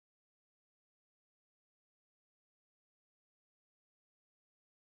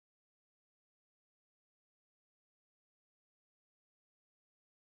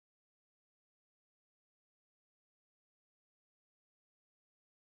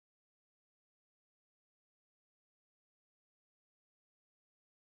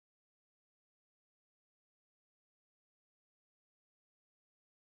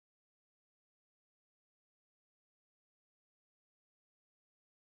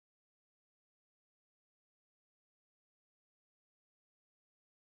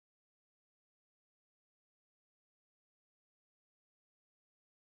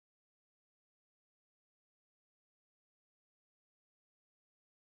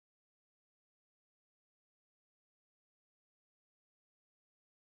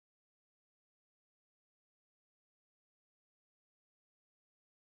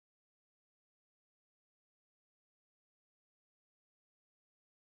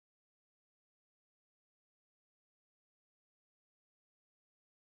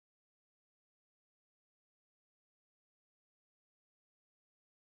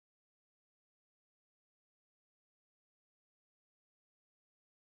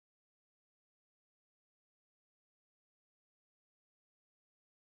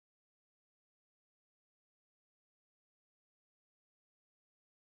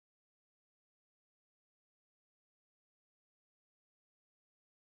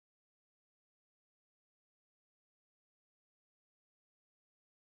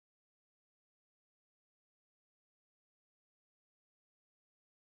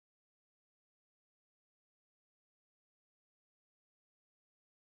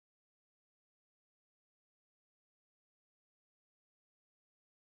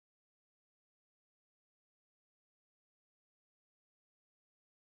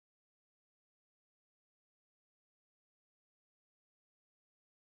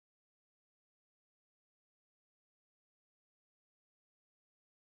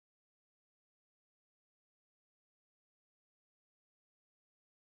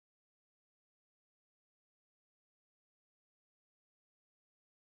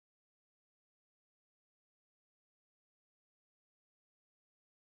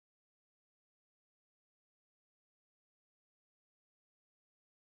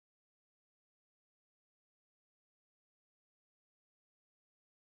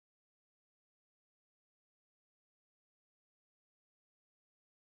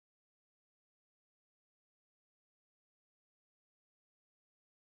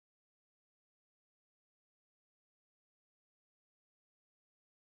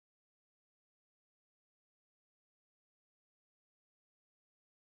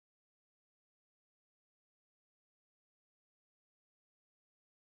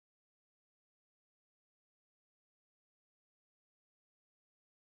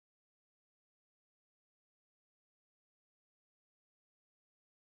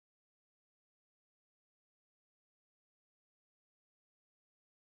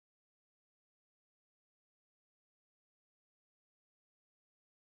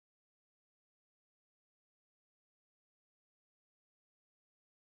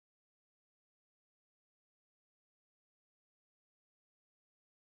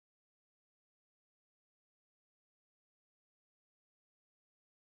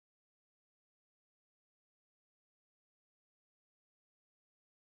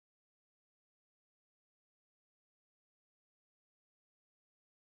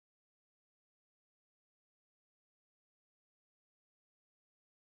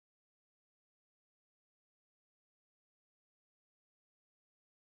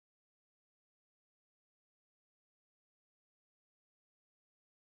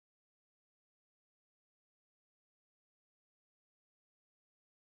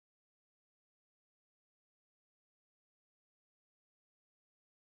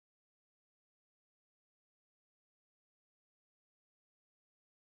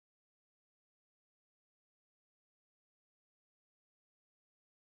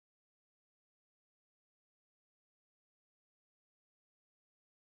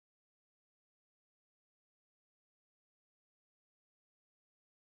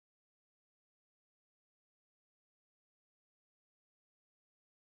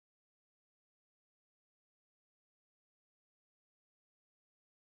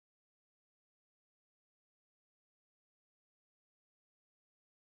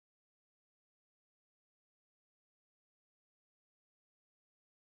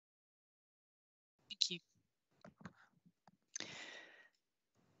Thank you.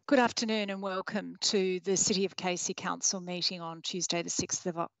 Good afternoon and welcome to the City of Casey Council meeting on Tuesday the 6th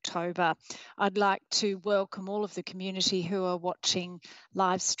of October. I'd like to welcome all of the community who are watching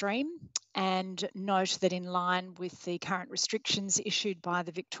live stream and note that in line with the current restrictions issued by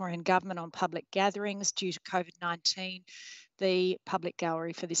the Victorian Government on public gatherings due to COVID-19, the public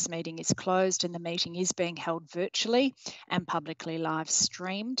gallery for this meeting is closed and the meeting is being held virtually and publicly live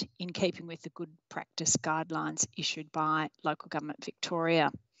streamed in keeping with the good practice guidelines issued by Local Government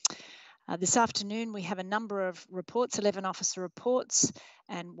Victoria. This afternoon we have a number of reports, 11 officer reports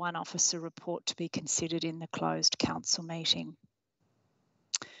and 1 officer report to be considered in the closed council meeting.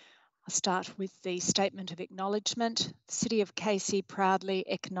 I'll start with the statement of acknowledgement. The City of Casey proudly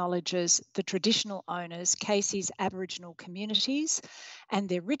acknowledges the traditional owners, Casey's Aboriginal communities and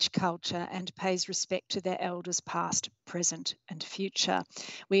their rich culture, and pays respect to their elders past, present and future.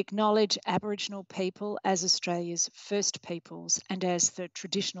 We acknowledge Aboriginal people as Australia's first peoples and as the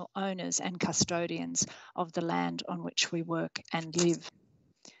traditional owners and custodians of the land on which we work and live.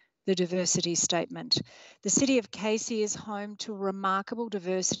 The diversity statement. The City of Casey is home to a remarkable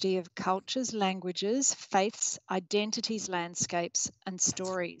diversity of cultures, languages, faiths, identities, landscapes and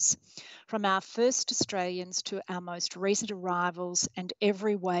stories. From our first Australians to our most recent arrivals and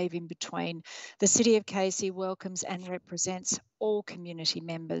every wave in between, the City of Casey welcomes and represents all community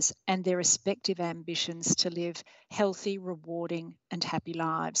members and their respective ambitions to live healthy, rewarding and happy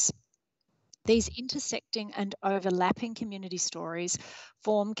lives. These intersecting and overlapping community stories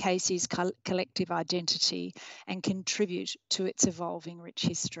form Casey's collective identity and contribute to its evolving rich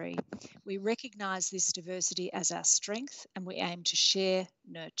history. We recognise this diversity as our strength and we aim to share,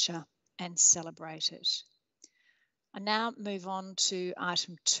 nurture and celebrate it. I now move on to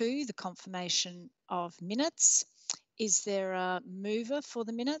item 2, the confirmation of minutes. Is there a mover for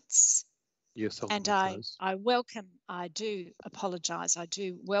the minutes? Yes, and I welcome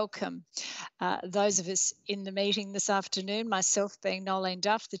those of us in the meeting this afternoon, myself being Nolene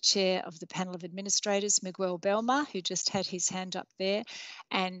Duff, the Chair of the Panel of Administrators, Miguel Belmar, who just had his hand up there,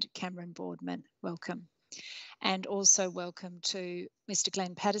 and Cameron Boardman. Welcome. And also welcome to Mr.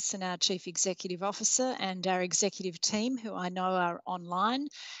 Glenn Patterson, our Chief Executive Officer, and our executive team, who I know are online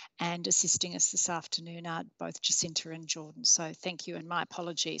and assisting us this afternoon, are both Jacinta and Jordan. So thank you and my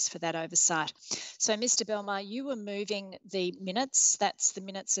apologies for that oversight. So Mr. Belmar, you were moving the minutes. That's the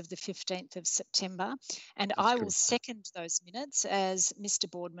minutes of the 15th of September. And I will second those minutes as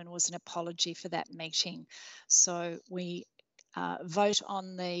Mr. Boardman was an apology for that meeting. So we vote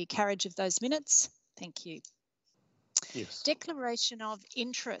on the carriage of those minutes. Thank you. Yes. Declaration of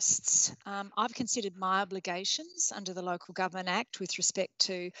interests. I've considered my obligations under the Local Government Act with respect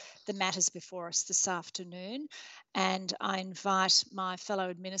to the matters before us this afternoon, and I invite my fellow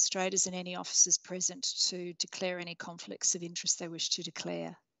administrators and any officers present to declare any conflicts of interest they wish to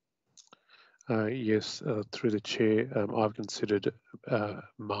declare. Yes, through the Chair, I've considered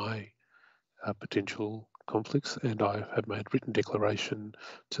my potential conflicts, and I have made written declaration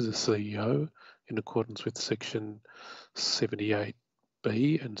to the CEO in accordance with Section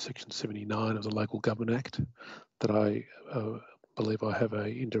 78B and Section 79 of the Local Government Act that I believe I have an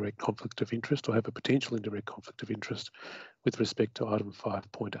indirect conflict of interest, or have a potential indirect conflict of interest with respect to item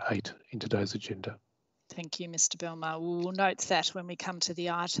 5.8 in today's agenda. Thank you, Mr. Belmar. We will note that when we come to the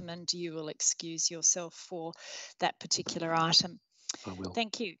item, and you will excuse yourself for that particular item. I will.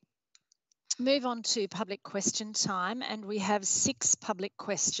 Thank you. Move on to public question time, and we have 6 public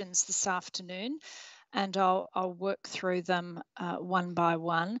questions this afternoon, and I'll work through them one by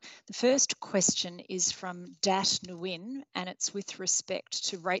one. The first question is from Dat Nguyen, and it's with respect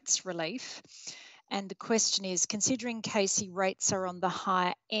to rates relief. And the question is, considering Casey rates are on the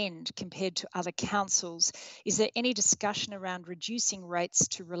higher end compared to other councils, is there any discussion around reducing rates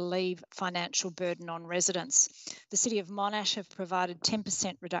to relieve financial burden on residents? The City of Monash have provided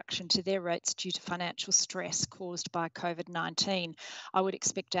 10% reduction to their rates due to financial stress caused by COVID-19. I would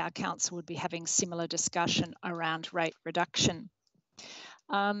expect our council would be having similar discussion around rate reduction.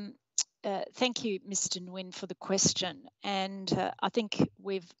 Thank you, Mr. Nguyen, for the question. And I think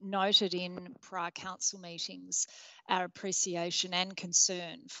we've noted in prior council meetings our appreciation and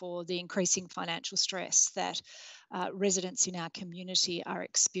concern for the increasing financial stress that residents in our community are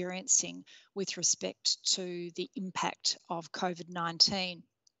experiencing with respect to the impact of COVID-19.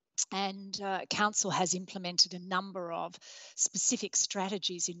 And Council has implemented a number of specific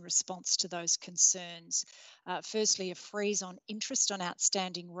strategies in response to those concerns. Firstly, a freeze on interest on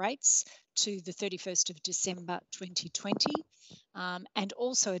outstanding rates to the 31st of December 2020, and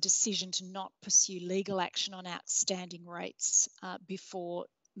also a decision to not pursue legal action on outstanding rates before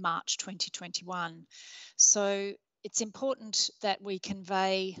March 2021. So it's important that we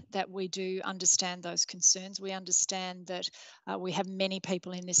convey that we do understand those concerns. We understand that we have many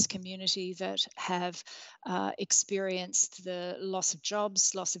people in this community that have experienced the loss of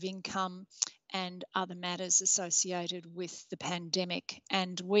jobs, loss of income, and other matters associated with the pandemic.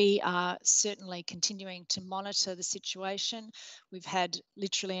 And we are certainly continuing to monitor the situation. We've had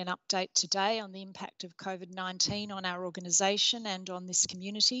literally an update today on the impact of COVID-19 on our organisation and on this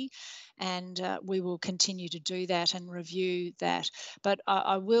community. And we will continue to do that and review that. But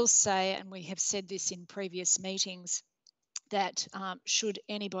I will say, and we have said this in previous meetings, that should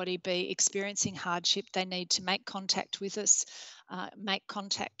anybody be experiencing hardship, they need to make contact with us, make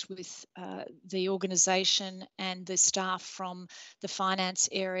contact with the organisation, and the staff from the finance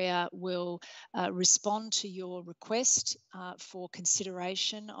area will respond to your request for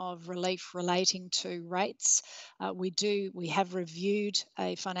consideration of relief relating to rates. We have reviewed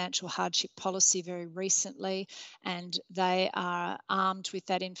a financial hardship policy very recently, and they are armed with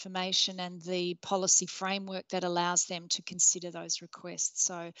that information and the policy framework that allows them to consider those requests.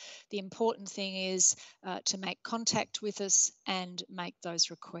 So the important thing is to make contact with us and make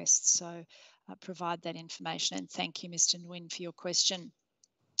those requests. So provide that information. And thank you, Mr. Nguyen, for your question.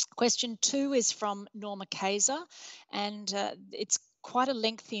 Question 2 is from Norma Kaiser, and it's quite a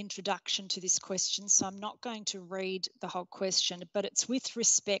lengthy introduction to this question, so I'm not going to read the whole question, but it's with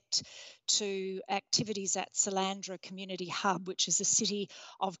respect to activities at Salandra Community Hub, which is a City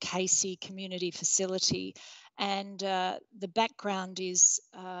of Casey community facility. And the background is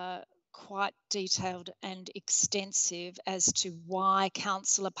quite detailed and extensive as to why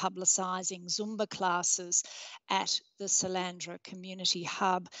council are publicising Zumba classes at the Salandra Community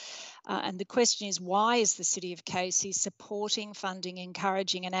Hub. And the question is, why is the City of Casey supporting, funding,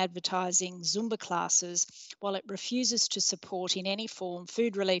 encouraging and advertising Zumba classes while it refuses to support in any form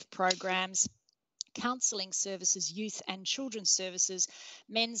food relief programs, counselling services, youth and children's services,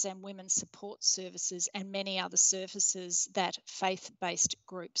 men's and women's support services, and many other services that faith-based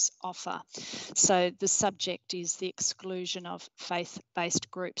groups offer? So the subject is the exclusion of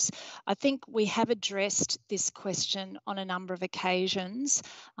faith-based groups. I think we have addressed this question on a number of occasions,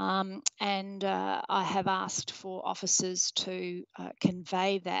 and I have asked for officers to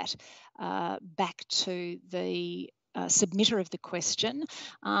convey that back to the submitter of the question,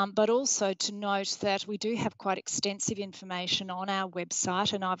 but also to note that we do have quite extensive information on our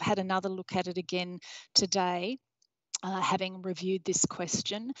website, and I've had another look at it again today, having reviewed this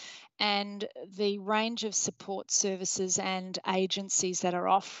question, and the range of support services and agencies that are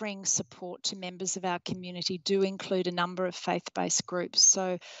offering support to members of our community do include a number of faith-based groups.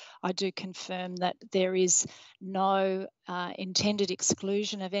 So I do confirm that there is no intended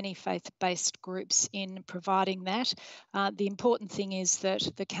exclusion of any faith-based groups in providing that. The important thing is that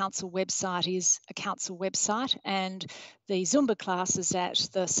the council website is a council website, and the Zumba classes at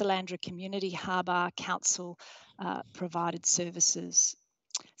the Salandra Community Hub are council provided services.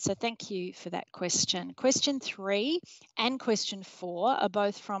 So thank you for that question. Question 3 and question 4 are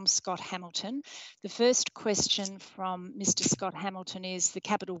both from Scott Hamilton. The first question from Mr. Scott Hamilton is the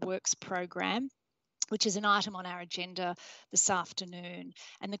Capital Works program, which is an item on our agenda this afternoon.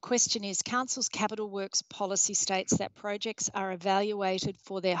 And the question is, Council's Capital Works policy states that projects are evaluated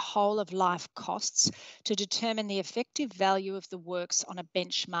for their whole of life costs to determine the effective value of the works on a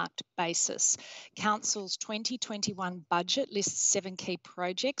benchmarked basis. Council's 2021 budget lists 7 key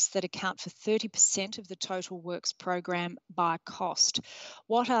projects that account for 30% of the total works program by cost.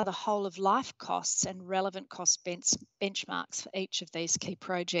 What are the whole of life costs and relevant cost benchmarks for each of these key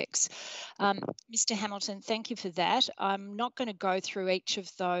projects? Mr. Hamilton, thank you for that. I'm not going to go through each of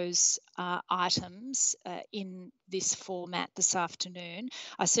those items in this format this afternoon.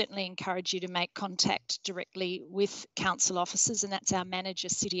 I certainly encourage you to make contact directly with council officers, and that's our manager,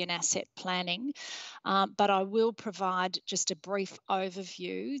 City and Asset Planning. But I will provide just a brief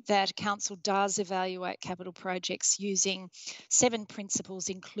overview that council does evaluate capital projects using 7 principles,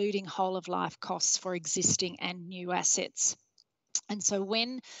 including whole of life costs for existing and new assets. And so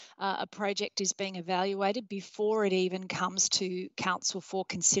when a project is being evaluated, before it even comes to council for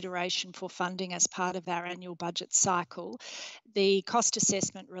consideration for funding as part of our annual budget cycle, the cost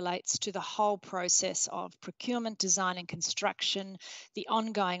assessment relates to the whole process of procurement, design and construction, the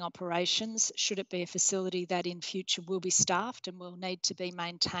ongoing operations, should it be a facility that in future will be staffed and will need to be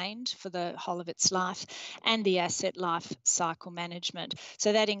maintained for the whole of its life, and the asset life cycle management.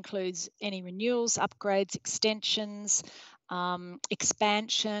 So that includes any renewals, upgrades, extensions,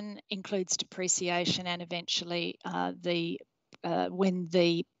 expansion, includes depreciation, and eventually the when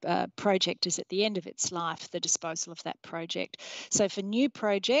the project is at the end of its life, the disposal of that project. So for new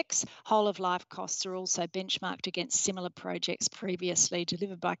projects, whole of life costs are also benchmarked against similar projects previously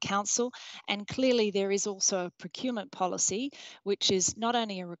delivered by council. And clearly there is also a procurement policy, which is not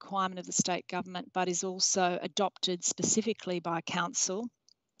only a requirement of the state government, but is also adopted specifically by council.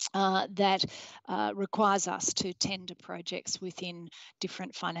 That requires us to tender projects within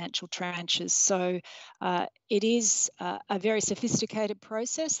different financial tranches. So it is a very sophisticated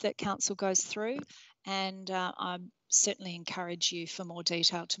process that council goes through, and I certainly encourage you for more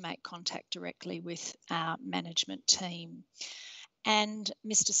detail to make contact directly with our management team. And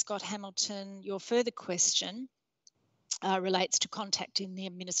Mr. Scott Hamilton, your further question relates to contacting the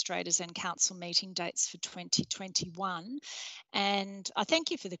administrators and council meeting dates for 2021. And I thank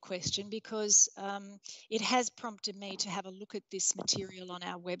you for the question, because it has prompted me to have a look at this material on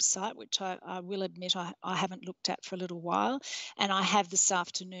our website, which I will admit I haven't looked at for a little while. And I have this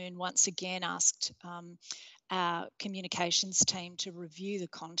afternoon once again asked our communications team to review the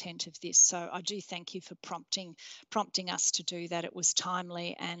content of this. So I do thank you for prompting us to do that. It was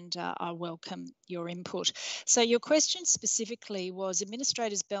timely, and I welcome your input. So your question specifically was,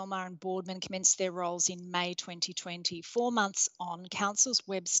 administrators Belmar and Boardman commenced their roles in May 2020. 4 months on, council's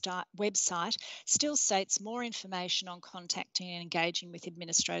website still states more information on contacting and engaging with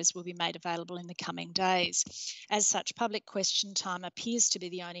administrators will be made available in the coming days. As such, public question time appears to be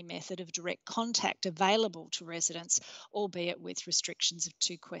the only method of direct contact available to residents, albeit with restrictions of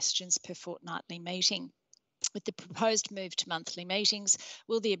 2 questions per fortnightly meeting. With the proposed move to monthly meetings,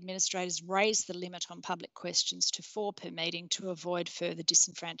 will the administrators raise the limit on public questions to 4 per meeting to avoid further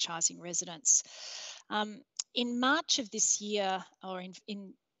disenfranchising residents? In March of this year, or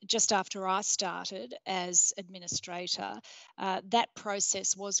in just after I started as administrator, that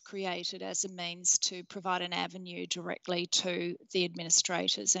process was created as a means to provide an avenue directly to the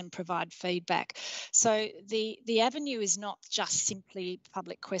administrators and provide feedback. So the avenue is not just simply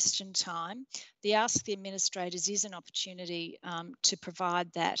public question time. The Ask the Administrators is an opportunity to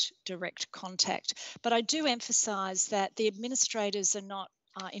provide that direct contact. But I do emphasise that the administrators are not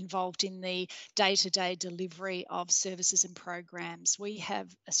involved in the day-to-day delivery of services and programs. We have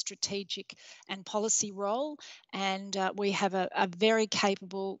a strategic and policy role, and we have a very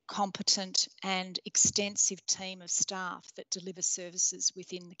capable, competent and extensive team of staff that deliver services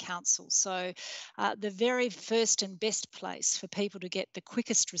within the council. So the very first and best place for people to get the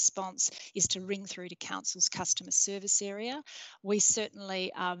quickest response is to ring through to council's customer service area. We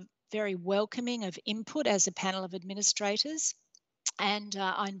certainly are very welcoming of input as a panel of administrators. And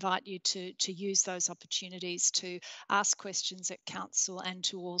I invite you to use those opportunities to ask questions at council and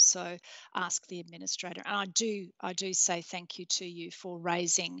to also ask the administrator. And I do say thank you to you for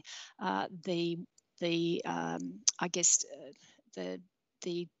raising the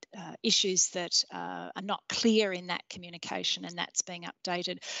issues that are not clear in that communication, and that's being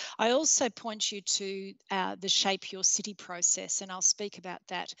updated. I also point you to the Shape Your City process, and I'll speak about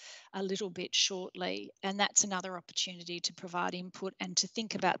that a little bit shortly. And that's another opportunity to provide input and to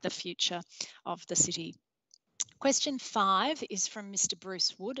think about the future of the city. Question 5 is from Mr.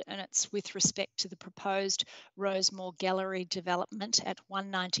 Bruce Wood, and it's with respect to the proposed Rosemore Gallery development at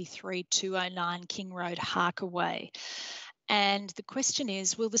 193-209 King Road, Harkaway. And the question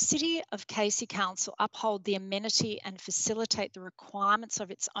is, will the City of Casey Council uphold the amenity and facilitate the requirements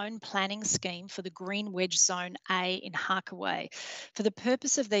of its own planning scheme for the Green Wedge Zone A in Harkaway? For the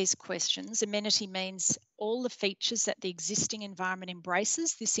purpose of these questions, amenity means all the features that the existing environment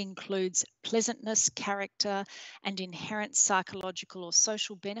embraces. This includes pleasantness, character, and inherent psychological or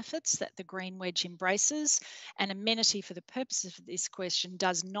social benefits that the Green Wedge embraces. And amenity for the purposes of this question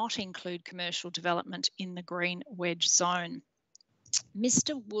does not include commercial development in the Green Wedge Zone.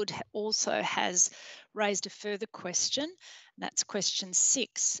 Mr. Wood also has raised a further question, that's question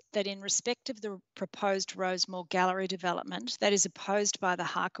 6, that in respect of the proposed Rosemore Gallery development that is opposed by the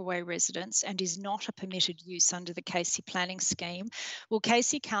Harkaway residents and is not a permitted use under the Casey planning scheme, will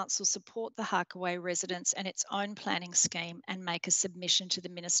Casey Council support the Harkaway residents and its own planning scheme and make a submission to the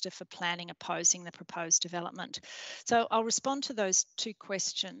Minister for Planning opposing the proposed development? So I'll respond to those 2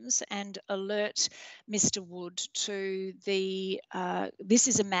 questions and alert Mr. Wood to this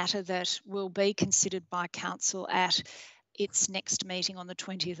is a matter that will be considered by Council at its next meeting on the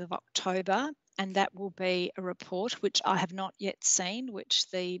 20th of October, and that will be a report which I have not yet seen, which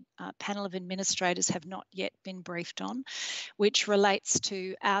the panel of administrators have not yet been briefed on, which relates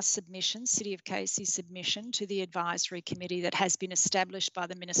to our submission, City of Casey's submission to the advisory committee that has been established by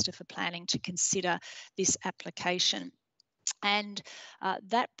the Minister for Planning to consider this application. And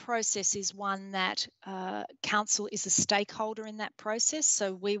that process is one that Council is a stakeholder in that process.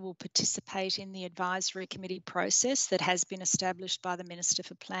 So we will participate in the advisory committee process that has been established by the Minister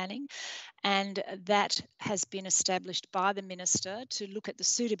for Planning. And that has been established by the Minister to look at the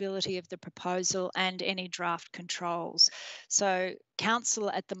suitability of the proposal and any draft controls. So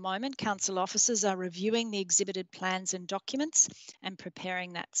Council at the moment, Council officers are reviewing the exhibited plans and documents and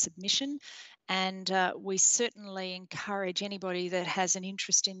preparing that submission. And we certainly encourage anybody that has an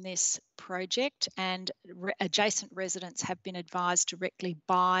interest in this project, and adjacent residents have been advised directly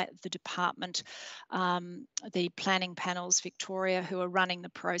by the department, the Planning Panels Victoria, who are running the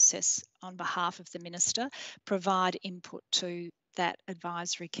process on behalf of the Minister, provide input to that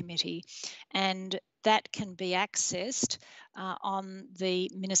advisory committee. And that can be accessed on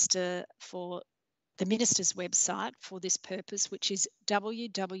the Minister's website for this purpose, which is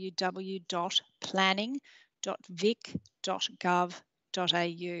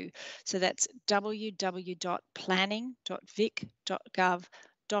www.planning.vic.gov.au. So that's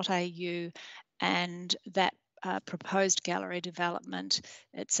www.planning.vic.gov.au, and that proposed gallery development,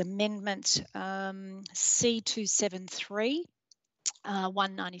 it's amendment C273.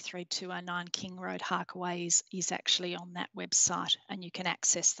 193-209 King Road, Harkaway is actually on that website, and you can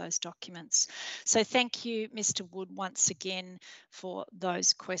access those documents. So thank you, Mr. Wood, once again for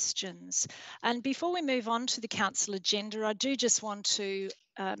those questions. And before we move on to the Council agenda, I do just want to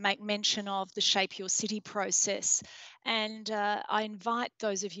make mention of the Shape Your City process. And I invite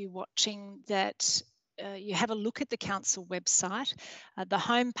those of you watching that you have a look at the Council website. The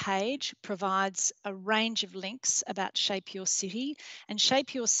homepage provides a range of links about Shape Your City, and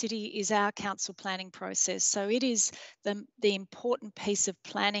Shape Your City is our council planning process. So it is the important piece of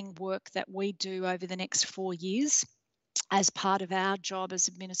planning work that we do over the next 4 years as part of our job as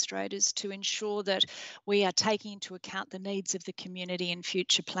administrators to ensure that we are taking into account the needs of the community in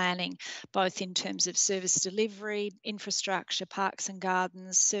future planning, both in terms of service delivery, infrastructure, parks and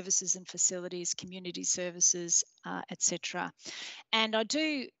gardens, services and facilities, community services, etc. And I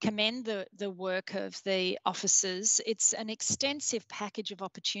do commend the work of the officers. It's an extensive package of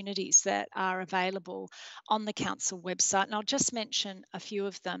opportunities that are available on the council website. And I'll just mention a few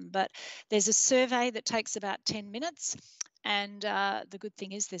of them, but there's a survey that takes about 10 minutes. And the good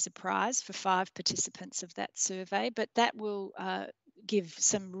thing is there's a prize for 5 participants of that survey, but that will give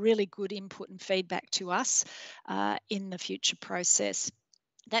some really good input and feedback to us in the future process.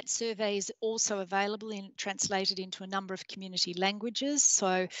 That survey is also available translated into a number of community languages.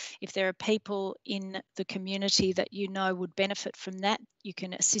 So if there are people in the community that you know would benefit from that, you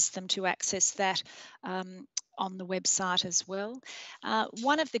can assist them to access that on the website as well.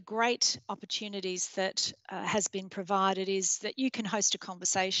 One of the great opportunities that has been provided is that you can host a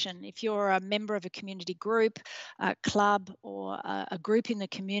conversation. If you're a member of a community group, a club, or a group in the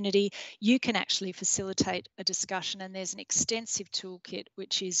community, you can actually facilitate a discussion, and there's an extensive toolkit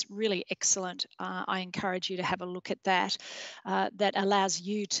which is really excellent. I encourage you to have a look at that. That allows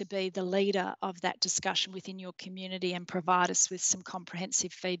you to be the leader of that discussion within your community and provide us with some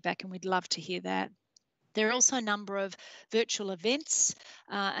comprehensive feedback, and we'd love to hear that. There are also a number of virtual events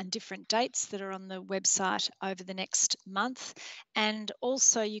and different dates that are on the website over the next month. And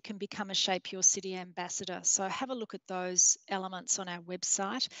also you can become a Shape Your City ambassador. So have a look at those elements on our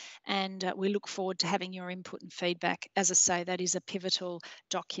website, and we look forward to having your input and feedback. As I say, that is a pivotal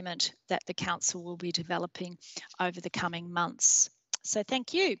document that the Council will be developing over the coming months. So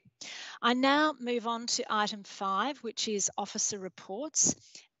thank you. I now move on to item 5, which is officer reports.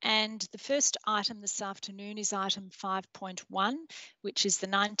 And the first item this afternoon is item 5.1, which is the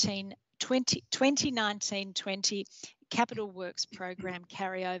 2019-20 Capital Works Program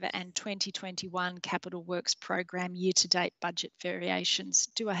carryover and 2021 Capital Works Program year-to-date budget variations.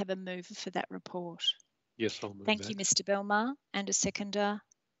 Do I have a mover for that report? Yes, I'll move Thank you, Mr. Belmar, and a seconder,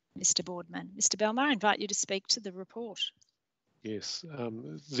 Mr. Boardman. Mr. Belmar, I invite you to speak to the report. Yes,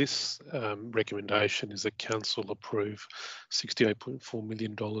 this recommendation is that Council approve $68.4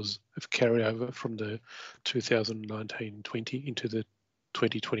 million of carryover from the 2019-20 into the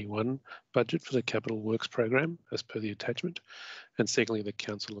 2021 budget for the Capital Works Program as per the attachment. And secondly, the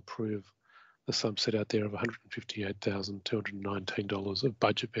Council approve the sum set out there of $158,219 of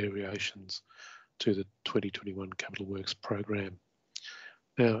budget variations to the 2021 Capital Works Program.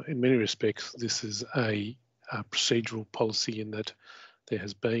 Now, in many respects, this is a procedural policy in that there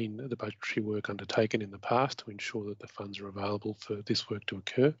has been the budgetary work undertaken in the past to ensure that the funds are available for this work to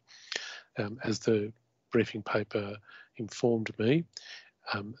occur. As the briefing paper informed me,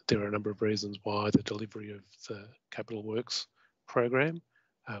 there are a number of reasons why the delivery of the Capital Works program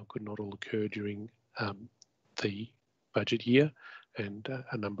could not all occur during the budget year, and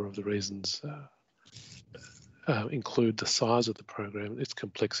a number of the reasons include the size of the program, its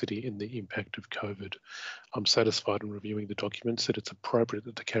complexity, and the impact of COVID. I'm satisfied in reviewing the documents that it's appropriate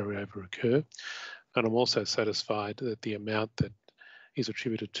that the carryover occur, and I'm also satisfied that the amount that is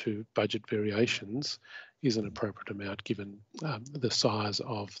attributed to budget variations is an appropriate amount given the size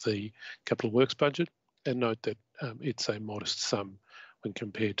of the capital works budget, and note that it's a modest sum when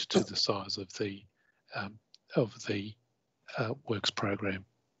compared to the size of the works program.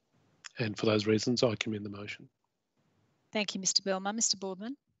 And for those reasons, I commend the motion. Thank you, Mr. Belmar. Mr.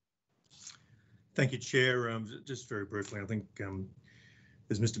 Boardman. Thank you, Chair. Just very briefly, I think,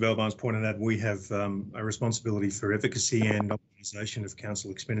 as Mr. Belmar's pointed out, we have a responsibility for efficacy and optimisation of council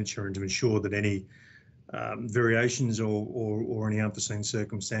expenditure, and to ensure that any variations or any unforeseen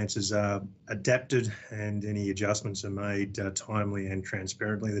circumstances are adapted and any adjustments are made timely and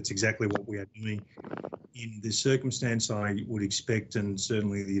transparently. That's exactly what we are doing in this circumstance. I would expect, and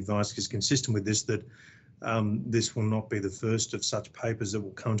certainly the advice is consistent with this, that this will not be the first of such papers that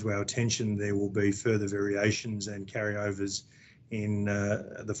will come to our attention. There will be further variations and carryovers in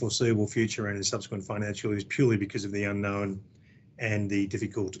the foreseeable future and in subsequent financial years, purely because of the unknown and the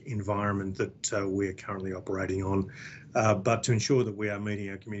difficult environment that we're currently operating on. But to ensure that we are meeting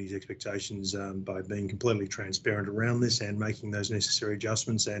our community's expectations by being completely transparent around this and making those necessary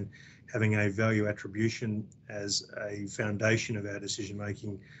adjustments and having a value attribution as a foundation of our decision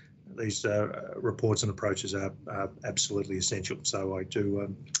making, these reports and approaches are absolutely essential. So I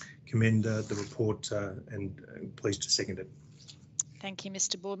do commend the report and pleased to second it. Thank you,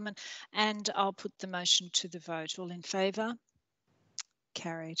 Mr. Boardman. And I'll put the motion to the vote. All in favour?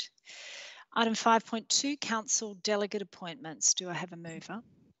 Carried. Item 5.2, Council Delegate Appointments. Do I have a mover?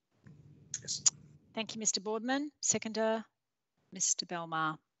 Yes. Thank you, Mr. Boardman. Seconder, Mr.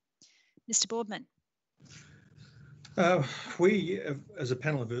 Belmar. Mr. Boardman. We, as a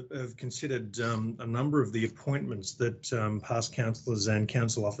panel, have considered a number of the appointments that past councillors and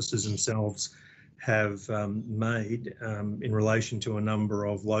council officers themselves have made in relation to a number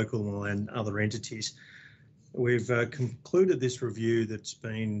of local and other entities. We've concluded this review that's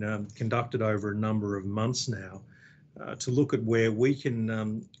been conducted over a number of months now to look at where we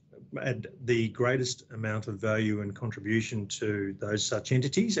can add the greatest amount of value and contribution to those such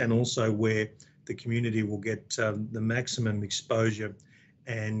entities, and also where the community will get the maximum exposure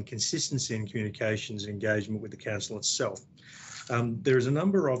and consistency in communications and engagement with the council itself. There is a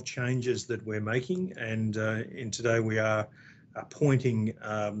number of changes that we're making, and in today we are appointing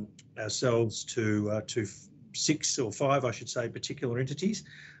ourselves to 6 or 5, I should say, particular entities.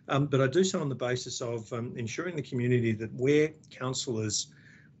 But I do so on the basis of ensuring the community that where councillors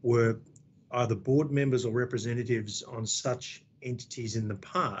were either board members or representatives on such entities in the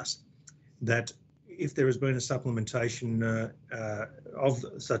past, that if there has been a supplementation of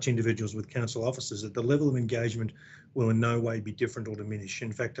such individuals with council officers, that the level of engagement will in no way be different or diminish.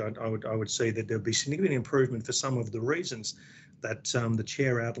 In fact, I would say that there'll be significant improvement for some of the reasons that the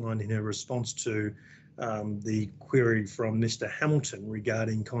Chair outlined in her response to the query from Mr. Hamilton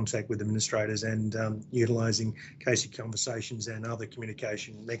regarding contact with administrators and utilising Casey Conversations and other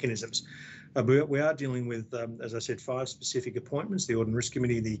communication mechanisms. We are dealing with, as I said, 5 specific appointments: the Audit and Risk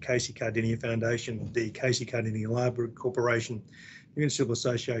Committee, the Casey Cardinia Foundation, the Casey Cardinia Library Corporation, the Municipal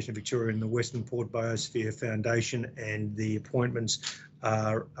Association of Victoria, and the Western Port Biosphere Foundation, and the appointments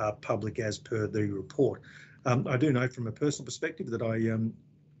are public as per the report. I do note from a personal perspective that I am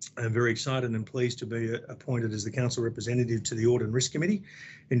very excited and pleased to be appointed as the council representative to the Audit and Risk Committee.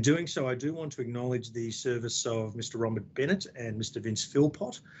 In doing so, I do want to acknowledge the service of Mr. Robert Bennett and Mr. Vince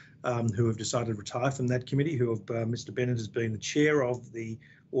Philpott, who have decided to retire from that committee. Mr. Bennett has been the chair of the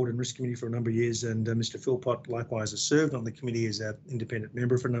Audit and Risk Committee for a number of years, and Mr. Philpott likewise has served on the committee as an independent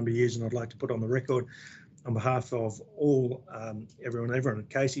member for a number of years. And I'd like to put on the record, on behalf of all everyone at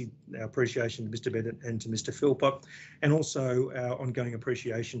Casey, our appreciation to Mr. Bennett and to Mr. Philpott, and also our ongoing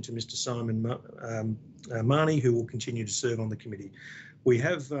appreciation to Mr. Simon Marnie, who will continue to serve on the committee. We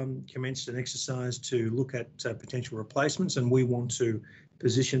have commenced an exercise to look at potential replacements, and we want to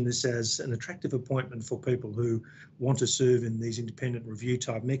position this as an attractive appointment for people who want to serve in these independent review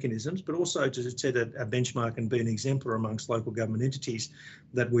type mechanisms, but also to set a benchmark and be an exemplar amongst local government entities,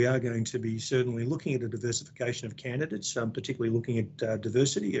 that we are going to be certainly looking at a diversification of candidates, particularly looking at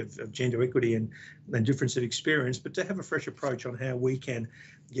diversity of gender equity and difference of experience, but to have a fresh approach on how we can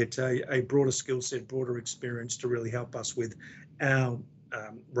get a broader skill set, broader experience to really help us with our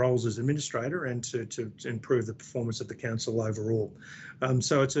roles as administrator and to improve the performance of the council overall.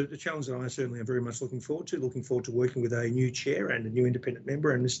 So it's a challenge that I certainly am very much looking forward to working with a new chair and a new independent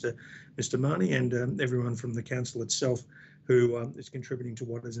member and Mr. Marnie and everyone from the council itself who is contributing to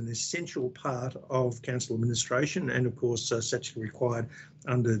what is an essential part of council administration and of course statutorily required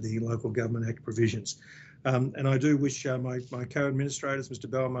under the Local Government Act provisions. And I do wish my co-administrators, Mr.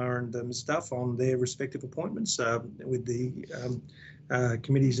 Belmar and Ms. Duff, on their respective appointments with the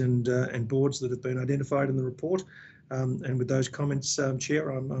committees and boards that have been identified in the report. And with those comments, Chair,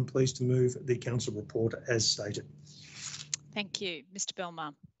 I'm pleased to move the council report as stated. Thank you. Mr.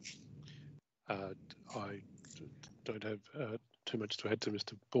 Belmar. I don't have too much to add to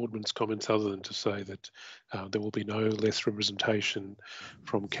Mr. Boardman's comments other than to say that there will be no less representation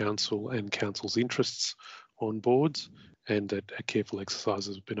from council and council's interests on boards, and that a careful exercise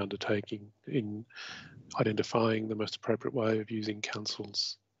has been undertaken in identifying the most appropriate way of using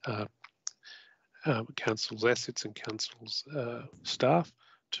council's assets and council's staff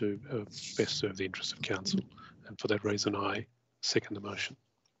to best serve the interests of council. And for that reason, I second the motion.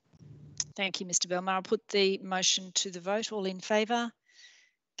 Thank you, Mr. Belmar. I'll put the motion to the vote. All in favour?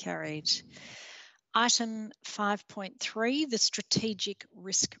 Carried. Item 5.3, the Strategic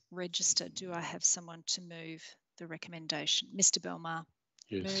Risk Register. Do I have someone to move the recommendation? Mr. Belmar.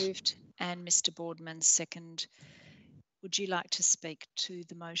 Yes. Moved, and Mr. Boardman second. Would you like to speak to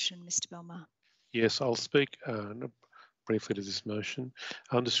the motion, Mr. Belmar? Yes, I'll speak briefly to this motion.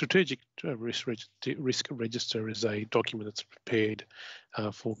 The Strategic Risk Register is a document that's prepared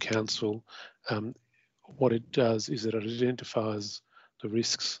for council. What it does is that it identifies the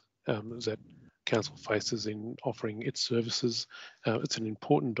risks that council faces in offering its services. It's an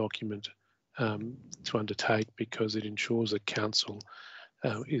important document to undertake because it ensures that council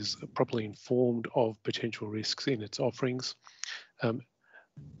is properly informed of potential risks in its offerings.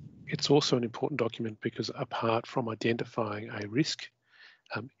 It's also an important document because apart from identifying a risk,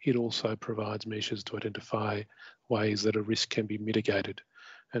 it also provides measures to identify ways that a risk can be mitigated.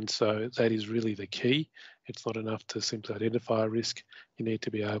 And so that is really the key. It's not enough to simply identify a risk. You need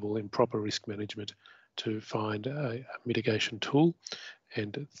to be able, in proper risk management, to find a mitigation tool.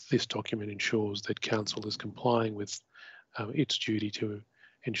 And this document ensures that council is complying with its duty to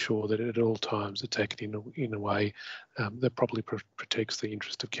ensure that at all times it's acting in a way that properly protects the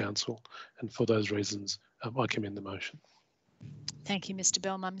interest of council. And for those reasons, I commend the motion. Thank you, Mr.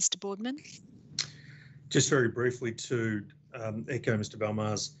 Belmar. Mr. Boardman. Just very briefly to echo Mr.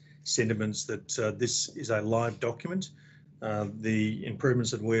 Belmar's sentiments that this is a live document. The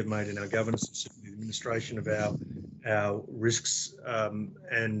improvements that we have made in our governance, the administration of our risks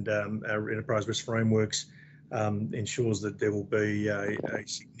and our enterprise risk frameworks ensures that there will be a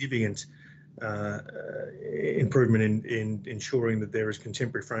significant improvement in ensuring that there is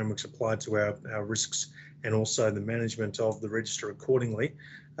contemporary frameworks applied to our risks and also the management of the register accordingly.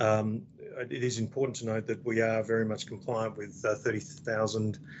 It is important to note that we are very much compliant with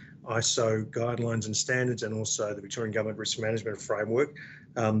 30,000 ISO guidelines and standards and also the Victorian Government Risk Management Framework.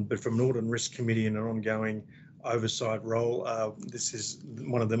 But from an Audit and Risk Committee and an ongoing oversight role, this is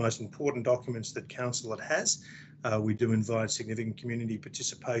one of the most important documents that Council has. We do invite significant community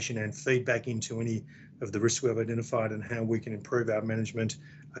participation and feedback into any of the risks we've identified and how we can improve our management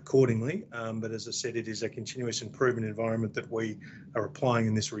accordingly. But as I said, it is a continuous improvement environment that we are applying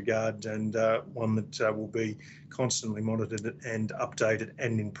in this regard, and one that will be constantly monitored and updated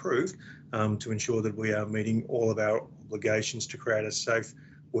and improved to ensure that we are meeting all of our obligations to create a safe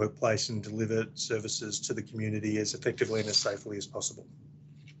workplace and deliver services to the community as effectively and as safely as possible.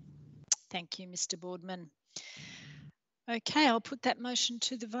 Thank you, Mr. Boardman. Okay, I'll put that motion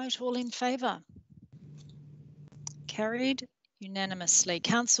to the vote. All in favour? Carried unanimously.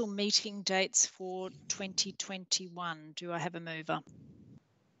 Council meeting dates for 2021. Do I have a mover?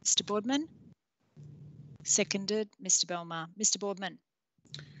 Mr. Boardman? Seconded, Mr. Belmar. Mr. Boardman.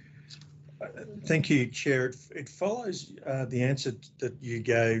 Thank you, Chair. It follows the answer that you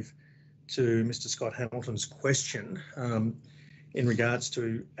gave to Mr. Scott Hamilton's question in regards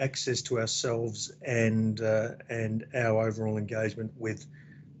to access to ourselves and our overall engagement with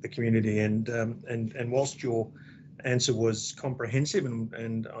the community. And whilst your answer was comprehensive,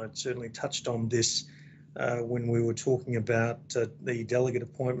 and I certainly touched on this when we were talking about the delegate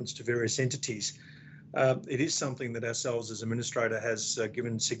appointments to various entities, It is something that ourselves as administrator has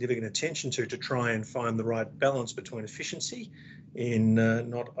given significant attention to try and find the right balance between efficiency in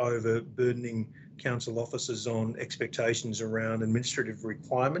not overburdening council officers on expectations around administrative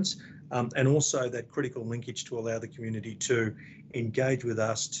requirements, and also that critical linkage to allow the community to engage with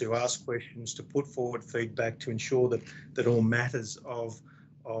us, to ask questions, to put forward feedback, to ensure that all matters of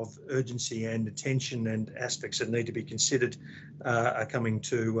urgency and attention and aspects that need to be considered are coming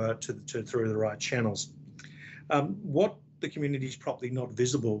through the right channels. What the community is probably not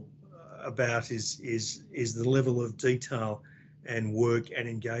visible about is the level of detail and work and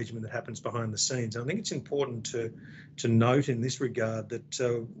engagement that happens behind the scenes. I think it's important to note in this regard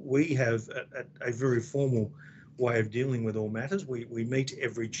that we have a very formal way of dealing with all matters. We meet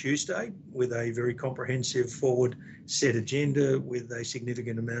every Tuesday with a very comprehensive forward set agenda with a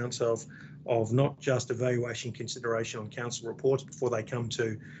significant amount of not just evaluation consideration on council reports before they come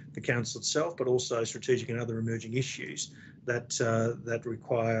to the council itself, but also strategic and other emerging issues that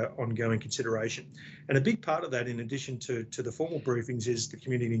require ongoing consideration. And a big part of that, in addition to the formal briefings, is the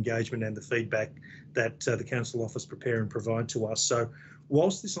community engagement and the feedback that the council office prepare and provide to us. So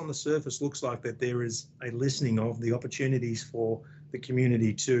whilst this on the surface looks like that there is a lessening of the opportunities for the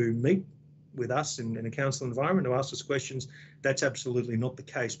community to meet with us in a council environment to ask us questions, that's absolutely not the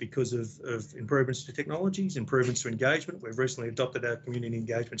case because of improvements to technologies, improvements to engagement. We've recently adopted our community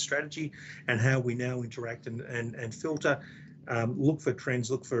engagement strategy and how we now interact and filter, look for trends,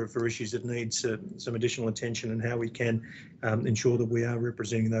 look for issues that need some additional attention, and how we can ensure that we are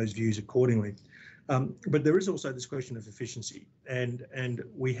representing those views accordingly. But there is also this question of efficiency, and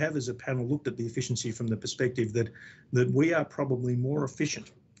we have as a panel looked at the efficiency from the perspective that we are probably more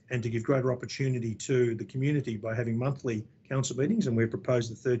efficient and to give greater opportunity to the community by having monthly council meetings, and we've proposed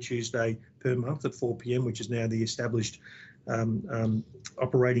the third Tuesday per month at 4 p.m, which is now the established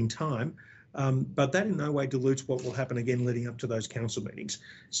operating time. But that in no way dilutes what will happen again leading up to those council meetings.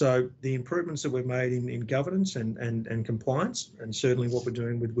 So the improvements that we've made in governance and compliance, and certainly what we're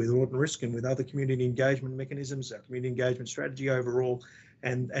doing with audit and risk and with other community engagement mechanisms, our community engagement strategy overall,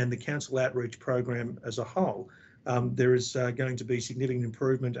 and the council outreach program as a whole, there is going to be significant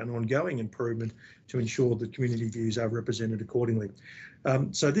improvement and ongoing improvement to ensure that community views are represented accordingly.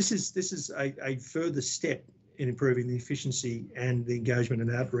 So this is a further step in improving the efficiency and the engagement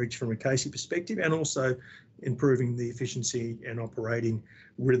and outreach from a Casey perspective, and also improving the efficiency and operating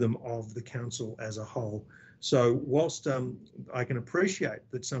rhythm of the council as a whole. So whilst I can appreciate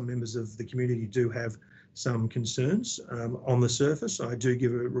that some members of the community do have some concerns on the surface, I do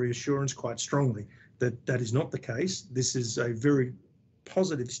give a reassurance quite strongly that is not the case. This is a very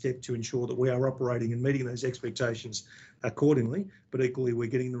positive step to ensure that we are operating and meeting those expectations accordingly, but equally we're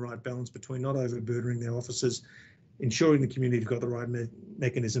getting the right balance between not overburdening their officers, ensuring the community have got the right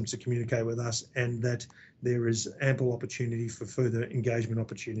mechanisms to communicate with us, and that there is ample opportunity for further engagement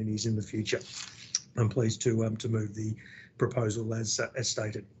opportunities in the future. I'm pleased to move the proposal as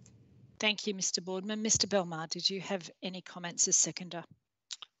stated. Thank you, Mr. Boardman. Mr. Belmar, did you have any comments as seconder?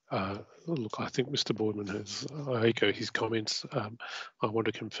 Look, I think Mr. Boardman has, I echo his comments. I want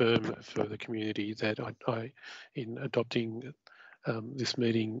to confirm for the community that I in adopting this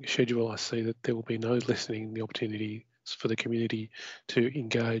meeting schedule, I see that there will be no lessening the opportunities for the community to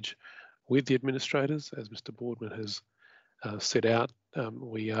engage with the administrators. As Mr. Boardman has set out,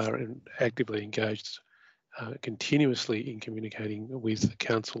 we are actively engaged continuously in communicating with the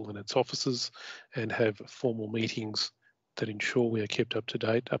council and its officers, and have formal meetings that ensure we are kept up to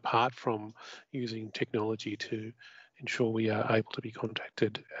date, apart from using technology to ensure we are able to be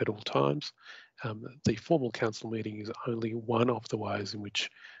contacted at all times. The formal council meeting is only one of the ways in which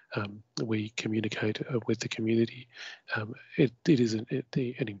we communicate with the community. It is an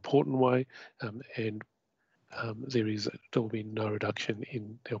important way, and there will be no reduction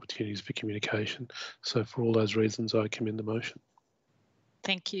in the opportunities for communication. So for all those reasons, I commend the motion.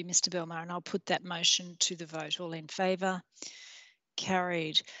 Thank you, Mr. Belmar, and I'll put that motion to the vote. All in favour?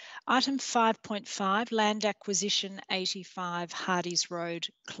 Carried. Item 5.5, Land Acquisition 85 Hardies Road,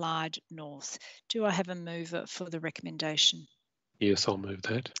 Clyde North. Do I have a mover for the recommendation? Yes, I'll move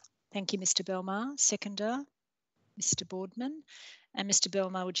that. Thank you, Mr. Belmar. Seconder, Mr. Boardman. And Mr.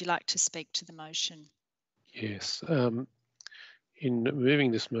 Belmar, would you like to speak to the motion? Yes. In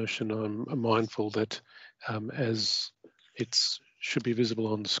moving this motion, I'm mindful that as it's should be visible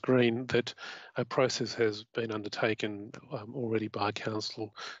on the screen, that a process has been undertaken already by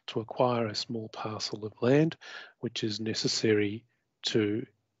council to acquire a small parcel of land, which is necessary to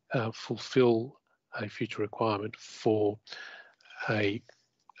fulfil a future requirement for a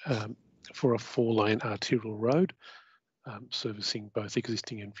 4-lane arterial road servicing both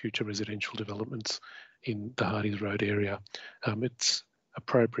existing and future residential developments in the Hardies Road area. It's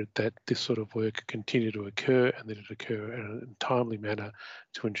appropriate that this sort of work continue to occur and that it occur in a timely manner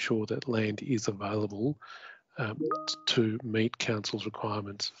to ensure that land is available to meet council's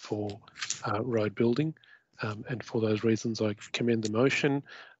requirements for road building. And for those reasons, I commend the motion,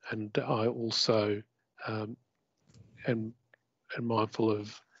 and I also am mindful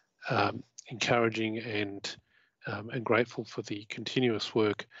of encouraging and grateful for the continuous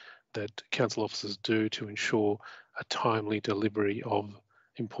work that council officers do to ensure a timely delivery of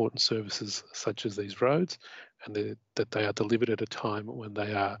important services such as these roads, and that they are delivered at a time when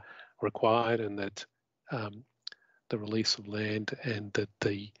they are required, and that the release of land and that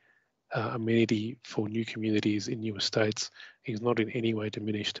the amenity for new communities in new estates is not in any way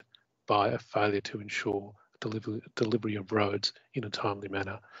diminished by a failure to ensure delivery of roads in a timely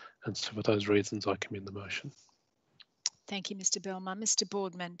manner. And so for those reasons, I commend the motion. Thank you, Mr. Belmar. Mr.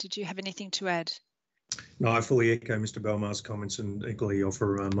 Boardman, did you have anything to add? No, I fully echo Mr. Belmar's comments and equally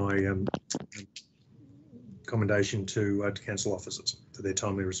offer my commendation to council officers for their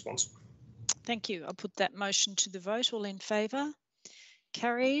timely response. Thank you. I'll put that motion to the vote. All in favour?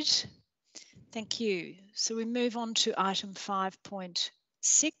 Carried. Thank you. So we move on to item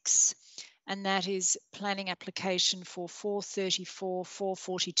 5.6, and that is planning application for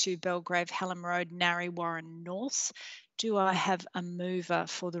 442 Belgrave Hallam Road, Narre Warren North. Do I have a mover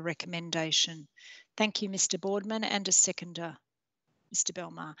for the recommendation? Thank you, Mr. Boardman, and a seconder, Mr.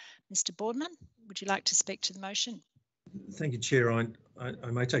 Belmar. Mr. Boardman, would you like to speak to the motion? Thank you, Chair.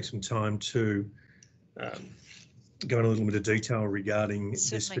 I may take some time to go in a little bit of detail regarding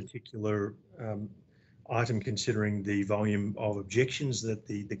this particular item, considering the volume of objections that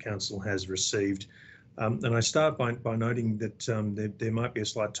the council has received. And I start by noting that there might be a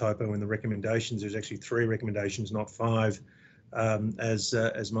slight typo in the recommendations. There's actually 3 recommendations, not 5,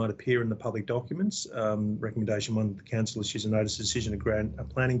 as might appear in the public documents. Recommendation 1, the council issues a notice of decision to grant a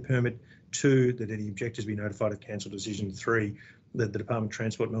planning permit. 2, that any objectors be notified of council decision. 3, that the Department of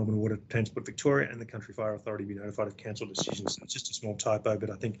Transport, Melbourne Water, Transport Victoria and the Country Fire Authority be notified of council decisions. So it's just a small typo, but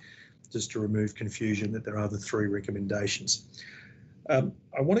I think just to remove confusion that there are the 3 recommendations.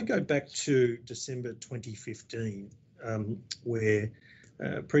 I want to go back to December 2015, where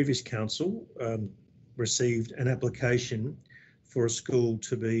previous council received an application for a school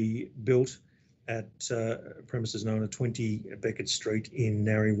to be built at premises known as 20 Beckett Street in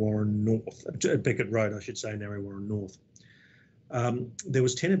Narre Warren North, Beckett Road, I should say, Narre Warren North. There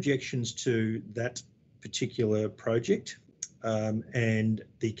was 10 objections to that particular project, and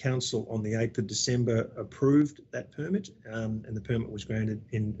the council on the 8th of December approved that permit, and the permit was granted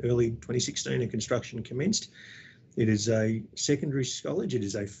in early 2016 and construction commenced. It is a secondary college. It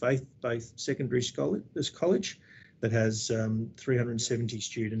is a faith-based secondary college that has 370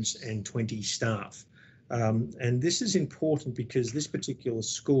 students and 20 staff. And this is important because this particular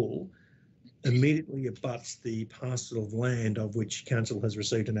school immediately abuts the parcel of land of which council has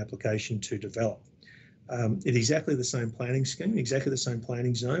received an application to develop. It is exactly the same planning scheme, exactly the same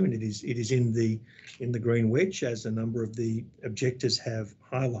planning zone, and it is in the green wedge, as a number of the objectors have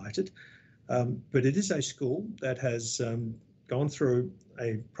highlighted. But it is a school that has gone through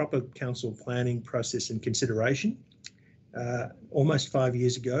a proper council planning process and consideration. Almost 5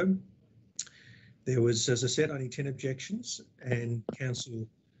 years ago, there was, as I said, only 10 objections, and council,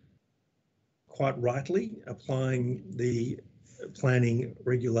 quite rightly, applying the planning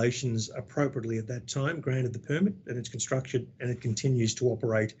regulations appropriately at that time, granted the permit, and it's constructed and it continues to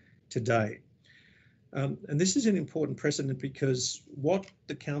operate today. And this is an important precedent because what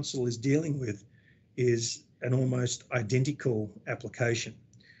the council is dealing with is an almost identical application,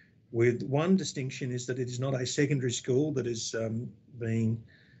 with one distinction is that it is not a secondary school that is being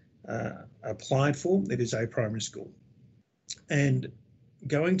applied for, it is a primary school. And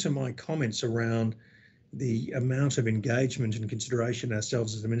going to my comments around the amount of engagement and consideration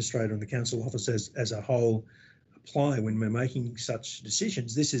ourselves as administrator and the council office as a whole apply when we're making such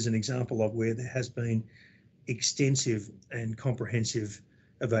decisions, this is an example of where there has been extensive and comprehensive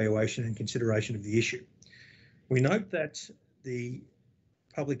evaluation and consideration of the issue. We note that the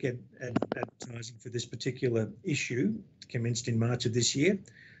public advertising for this particular issue commenced in March of this year,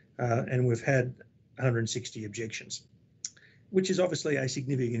 and we've had 160 objections, which is obviously a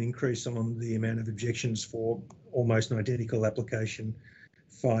significant increase on the amount of objections for almost an identical application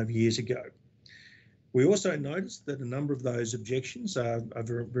 5 years ago. We also noticed that a number of those objections are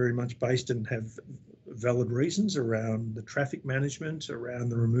very much based and have valid reasons around the traffic management, around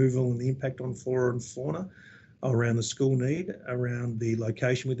the removal and the impact on flora and fauna, around the school need, around the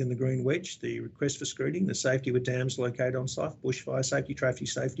location within the green wedge, the request for screening, the safety with dams located on site, bushfire safety, traffic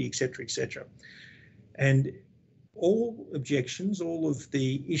safety, etc., etc. And all objections, all of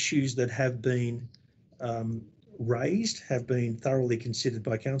the issues that have been raised have been thoroughly considered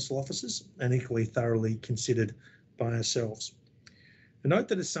by council officers and equally thoroughly considered by ourselves. I note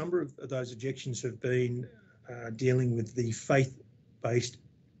that a number of those objections have been dealing with the faith-based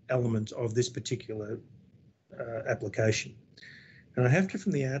element of this particular application. And I have to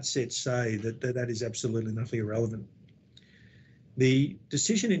from the outset say that that is absolutely nothing irrelevant. The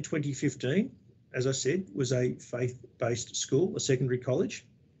decision in 2015, as I said, was a faith-based school, a secondary college.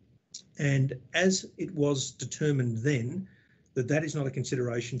 And as it was determined then, that is not a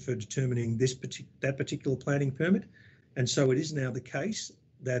consideration for determining that particular planning permit. And so it is now the case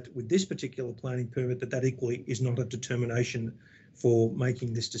that with this particular planning permit, that equally is not a determination for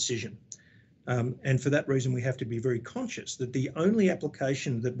making this decision. And for that reason, we have to be very conscious that the only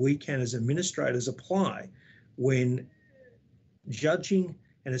application that we can as administrators apply when judging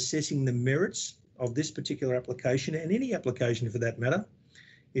and assessing the merits of this particular application, and any application for that matter,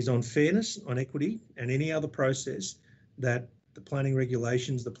 is on fairness, on equity, and any other process that the planning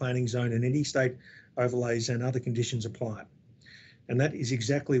regulations, the planning zone, and any state overlays and other conditions apply. And that is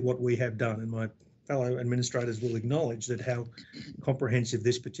exactly what we have done. And my fellow administrators will acknowledge that how comprehensive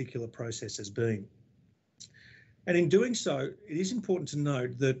this particular process has been. And in doing so, it is important to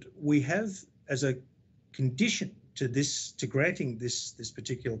note that we have, as a condition to granting this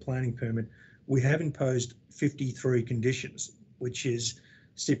particular planning permit, we have imposed 53 conditions, which is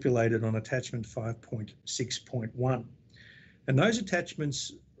stipulated on attachment 5.6.1. And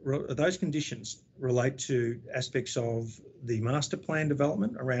those conditions relate to aspects of the master plan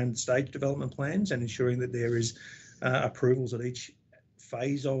development around stage development plans and ensuring that there is approvals at each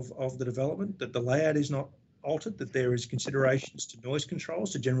phase of the development, that the layout is not altered, that there is considerations to noise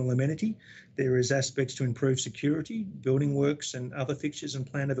controls, to general amenity, there is aspects to improve security, building works and other fixtures and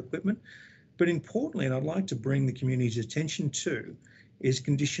plan of equipment. But importantly, and I'd like to bring the community's attention to, is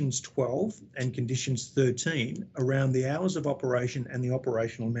conditions 12 and conditions 13 around the hours of operation and the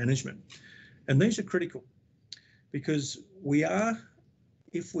operational management. And these are critical because we are,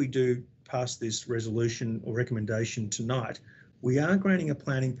 if we do pass this resolution or recommendation tonight, we are granting a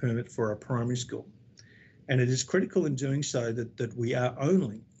planning permit for a primary school. And it is critical in doing so that we are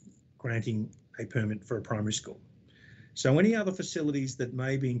only granting a permit for a primary school. So any other facilities that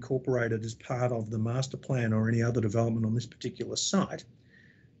may be incorporated as part of the master plan or any other development on this particular site,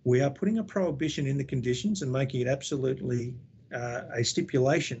 we are putting a prohibition in the conditions and making it absolutely a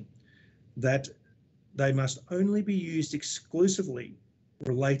stipulation that they must only be used exclusively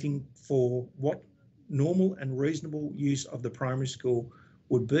relating for what normal and reasonable use of the primary school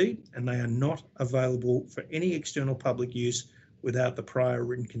would be, and they are not available for any external public use without the prior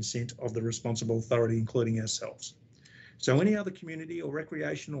written consent of the responsible authority, including ourselves. So any other community or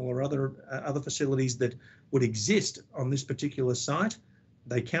recreational or other facilities that would exist on this particular site,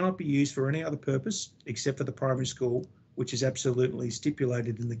 they cannot be used for any other purpose except for the primary school, which is absolutely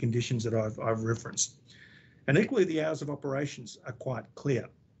stipulated in the conditions that I've referenced. And equally, the hours of operations are quite clear.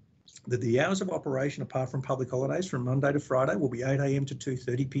 That the hours of operation, apart from public holidays, from Monday to Friday will be 8 a.m. to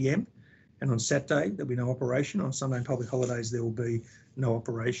 2:30 p.m. And on Saturday, there'll be no operation. On Sunday and public holidays, there will be no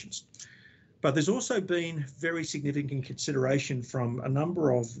operations. But there's also been very significant consideration from a number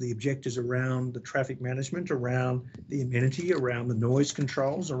of the objectors around the traffic management, around the amenity, around the noise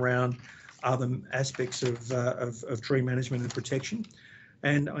controls, around other aspects of tree management and protection.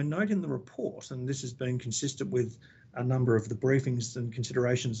 And I note in the report, and this has been consistent with a number of the briefings and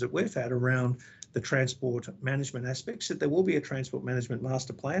considerations that we've had around the transport management aspects, that there will be a transport management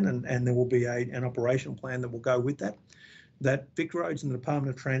master plan and there will be an operational plan that will go with that. That Vic Roads and the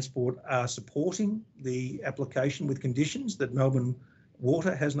Department of Transport are supporting the application with conditions, that Melbourne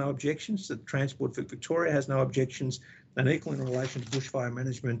Water has no objections, that Transport Victoria has no objections, and equally in relation to bushfire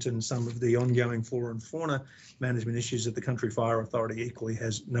management and some of the ongoing flora and fauna management issues that the Country Fire Authority equally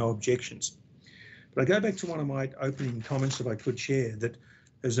has no objections. But I go back to one of my opening comments, if I could share, that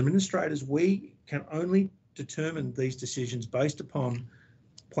as administrators, we can only determine these decisions based upon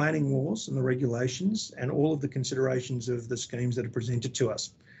planning laws and the regulations and all of the considerations of the schemes that are presented to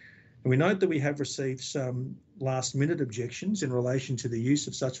us. And we note that we have received some last minute objections in relation to the use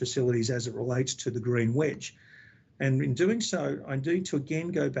of such facilities as it relates to the Green Wedge. And in doing so, I need to again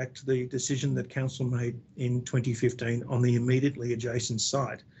go back to the decision that Council made in 2015 on the immediately adjacent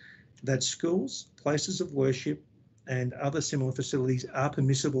site, that schools, places of worship and other similar facilities are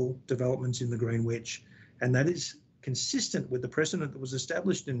permissible developments in the Green Wedge. And that is consistent with the precedent that was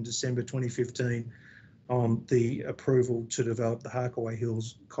established in December 2015 on the approval to develop the Harkaway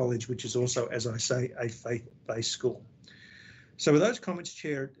Hills College, which is also, as I say, a faith-based school. So with those comments,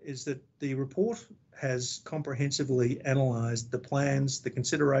 Chair, is that the report has comprehensively analysed the plans, the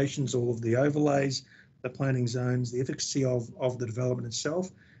considerations, all of the overlays, the planning zones, the efficacy of the development itself,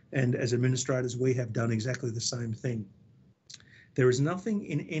 and as administrators we have done exactly the same thing. There is nothing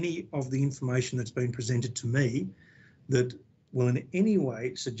in any of the information that's been presented to me that will in any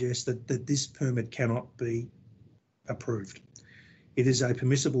way suggest that this permit cannot be approved. It is a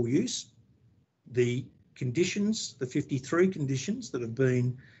permissible use. The conditions, the 53 conditions that have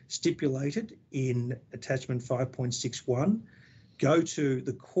been stipulated in attachment 5.61 go to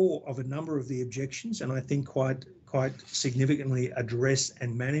the core of a number of the objections, and I think quite significantly address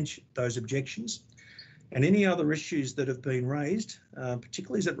and manage those objections. And any other issues that have been raised,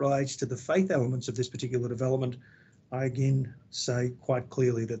 particularly as it relates to the faith elements of this particular development, I again say quite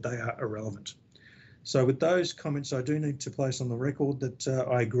clearly that they are irrelevant. So with those comments, I do need to place on the record that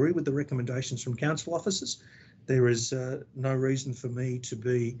I agree with the recommendations from council officers. There is no reason for me to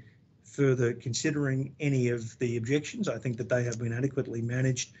be further considering any of the objections. I think that they have been adequately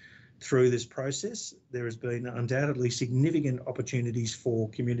managed through this process. There has been undoubtedly significant opportunities for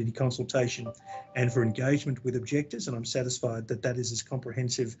community consultation and for engagement with objectors, and I'm satisfied that that is as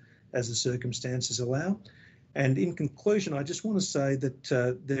comprehensive as the circumstances allow. And in conclusion, I just want to say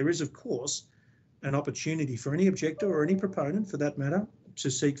that there is, of course, an opportunity for any objector or any proponent, for that matter, to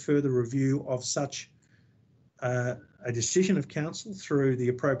seek further review of such a decision of council through the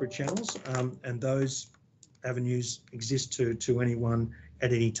appropriate channels, and those avenues exist to anyone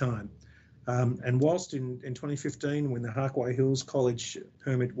at any time. And whilst in 2015, when the Harkway Hills College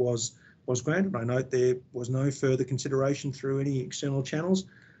permit was granted, I note there was no further consideration through any external channels,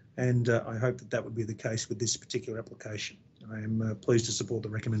 and I hope that that would be the case with this particular application. I am pleased to support the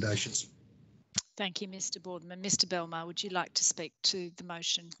recommendations. Thank you, Mr. Boardman. Mr. Belmar, would you like to speak to the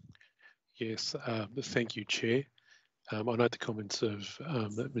motion? Yes, thank you, Chair. I note the comments of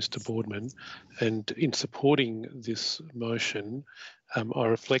Mr. Boardman, and in supporting this motion, I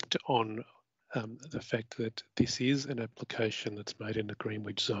reflect on the fact that this is an application that's made in the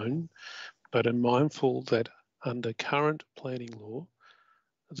Greenwich zone, but I'm mindful that under current planning law,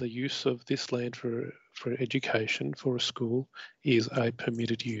 the use of this land for education for a school is a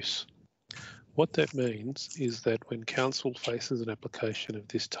permitted use. What that means is that when council faces an application of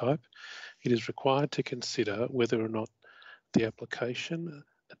this type, it is required to consider whether or not the application,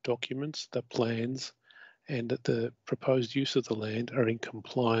 the documents, the plans, and the proposed use of the land are in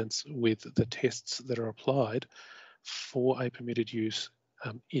compliance with the tests that are applied for a permitted use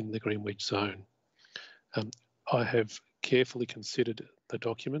in the Greenwich zone. I have carefully considered the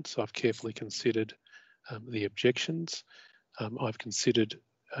documents. I've carefully considered the objections. I've considered,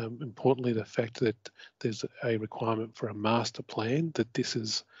 importantly, the fact that there's a requirement for a master plan, that this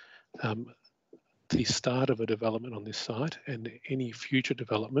is the start of a development on this site, and any future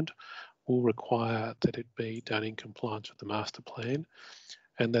development will require that it be done in compliance with the master plan,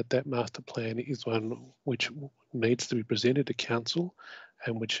 and that master plan is one which needs to be presented to council,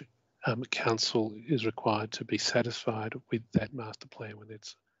 and which council is required to be satisfied with that master plan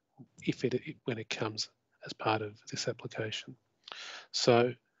when it comes as part of this application.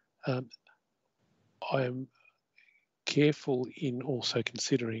 So I am careful in also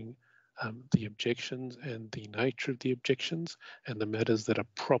considering the objections and the nature of the objections and the matters that are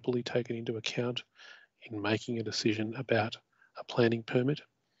properly taken into account in making a decision about a planning permit.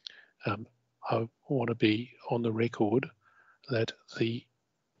 I want to be on the record that the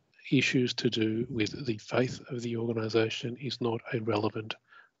issues to do with the faith of the organisation is not a relevant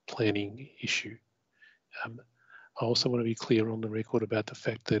planning issue. I also want to be clear on the record about the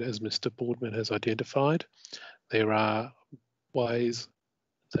fact that, as Mr. Boardman has identified, there are ways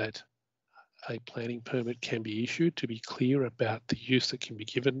that a planning permit can be issued to be clear about the use that can be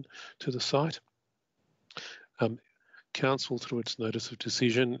given to the site. Council, through its notice of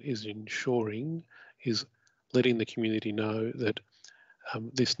decision, is letting the community know that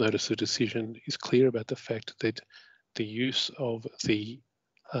this notice of decision is clear about the fact that the use of the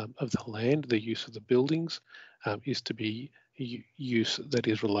land, the use of the buildings, is to be use that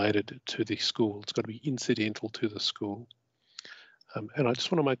is related to the school. It's got to be incidental to the school. And I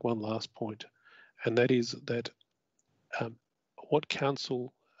just want to make one last point, and that is that what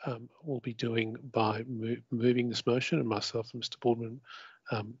council will be doing by moving this motion, and myself and Mr. Boardman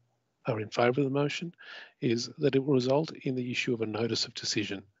are in favour of the motion, is that it will result in the issue of a notice of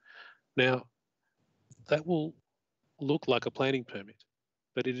decision. Now, that will look like a planning permit,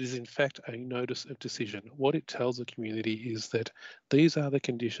 but it is in fact a notice of decision. What it tells the community is that these are the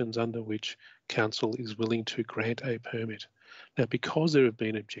conditions under which council is willing to grant a permit. Now, because there have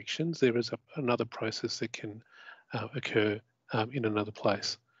been objections, there is another process that can occur in another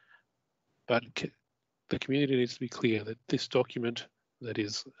place. But the community needs to be clear that this document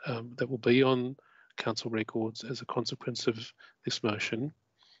that will be on council records as a consequence of this motion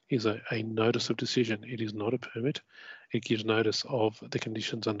is a notice of decision. It is not a permit. It gives notice of the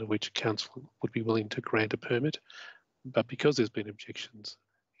conditions under which council would be willing to grant a permit. But because there's been objections,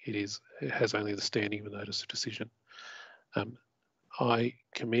 it has only the standing of a notice of decision. I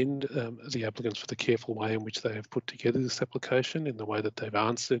commend the applicants for the careful way in which they have put together this application, in the way that they've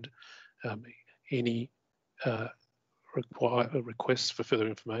answered any requests for further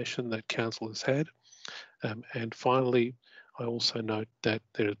information that council has had. And finally, I also note that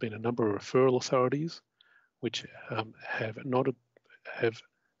there have been a number of referral authorities which have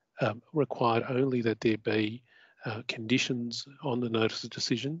required only that there be conditions on the notice of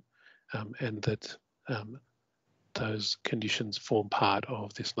decision, and that those conditions form part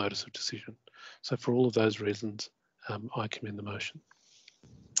of this notice of decision. So for all of those reasons, I commend the motion.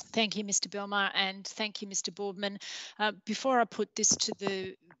 Thank you, Mr. Belmar, and thank you, Mr. Boardman. Before I put this to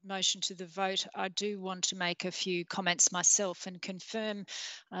the motion to the vote, I do want to make a few comments myself and confirm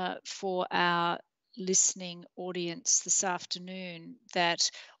for our listening audience this afternoon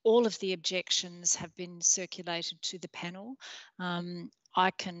that all of the objections have been circulated to the panel.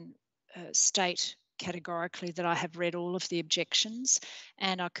 I can state categorically that I have read all of the objections,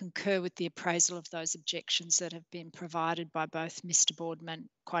 and I concur with the appraisal of those objections that have been provided by both Mr. Boardman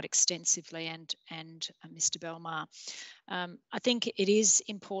quite extensively and Mr. Belmar. I think it is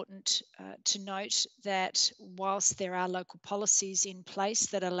important to note that whilst there are local policies in place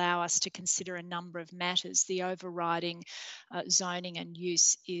that allow us to consider a number of matters, the overriding zoning and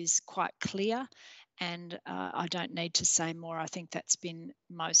use is quite clear, and I don't need to say more. I think that's been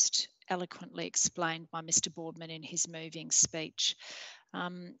most eloquently explained by Mr. Boardman in his moving speech.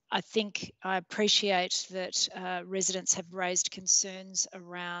 I think I appreciate that residents have raised concerns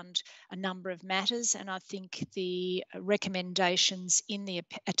around a number of matters, and I think the recommendations in the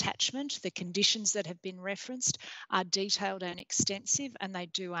attachment, the conditions that have been referenced, are detailed and extensive, and they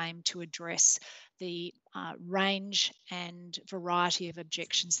do aim to address the range and variety of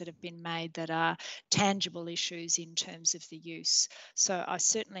objections that have been made that are tangible issues in terms of the use. So I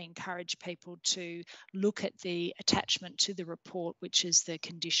certainly encourage people to look at the attachment to the report, which is the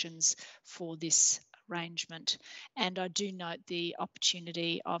conditions for this arrangement. And I do note the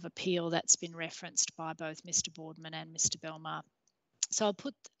opportunity of appeal that's been referenced by both Mr. Boardman and Mr. Belmar. So I'll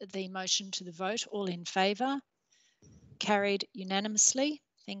put the motion to the vote. All in favour? Carried unanimously.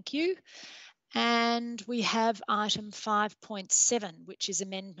 Thank you. And we have item 5.7, which is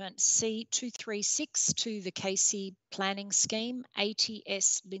amendment C236 to the Casey Planning Scheme,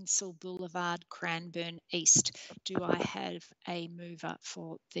 ATS Linsell Boulevard, Cranbourne East. Do I have a mover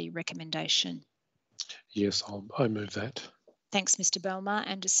for the recommendation? Yes, I move that. Thanks, Mr. Belmar.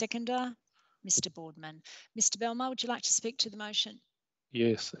 And a seconder, Mr. Boardman. Mr. Belmar, would you like to speak to the motion?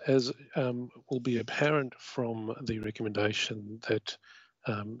 Yes, as will be apparent from the recommendation that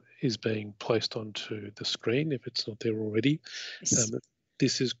is being placed onto the screen, if it's not there already. Yes.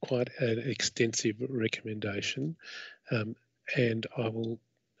 This is quite an extensive recommendation, and I will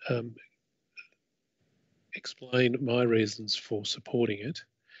explain my reasons for supporting it,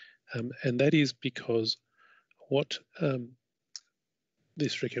 and that is because what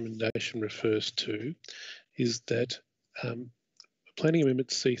this recommendation refers to is that Planning Amendment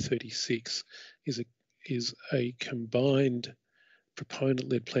C36 is a combined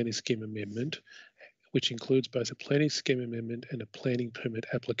proponent-led planning scheme amendment, which includes both a planning scheme amendment and a planning permit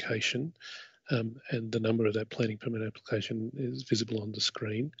application, and the number of that planning permit application is visible on the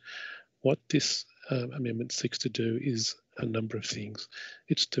screen. What this amendment seeks to do is a number of things.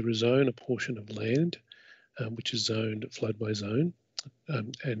 It's to rezone a portion of land, which is zoned floodway zone,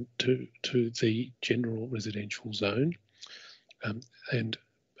 and to the general residential zone, and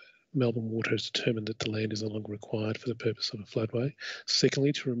Melbourne Water has determined that the land is no longer required for the purpose of a floodway.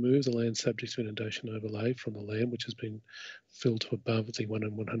 Secondly, to remove the land subject to inundation overlay from the land which has been filled to above the 1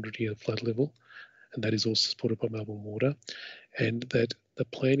 in 100 year flood level, and that is also supported by Melbourne Water, and that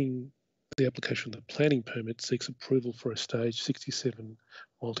the application of the planning permit seeks approval for a stage 67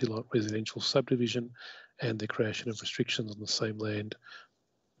 multi-lot residential subdivision and the creation of restrictions on the same land,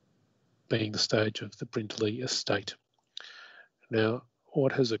 being the stage of the Brindley estate. Now,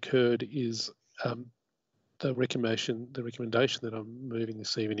 what has occurred is the recommendation that I'm moving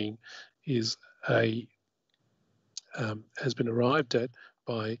this evening is has been arrived at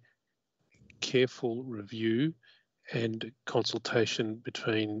by careful review and consultation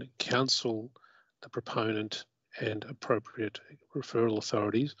between council, the proponent, and appropriate referral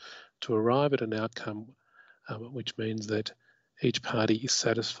authorities to arrive at an outcome which means that each party is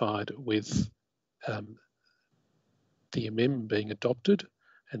satisfied with the amendment being adopted,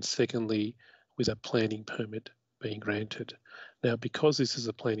 and secondly, with a planning permit being granted. Now, because this is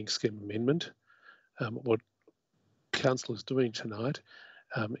a planning scheme amendment, what Council is doing tonight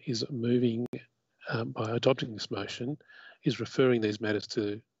is moving, by adopting this motion, is referring these matters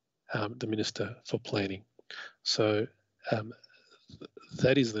to the Minister for Planning. So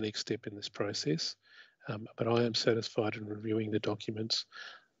that is the next step in this process. But I am satisfied in reviewing the documents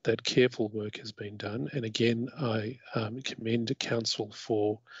that careful work has been done. And again, I commend Council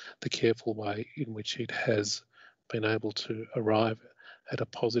for the careful way in which it has been able to arrive at a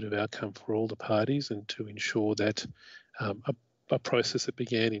positive outcome for all the parties, and to ensure that a process that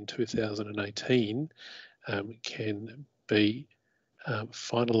began in 2018 can be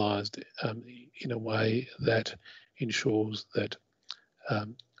finalised in a way that ensures that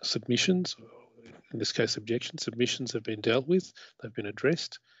submissions, in this case objections, submissions have been dealt with, they've been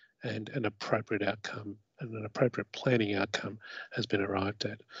addressed, and an appropriate outcome and an appropriate planning outcome has been arrived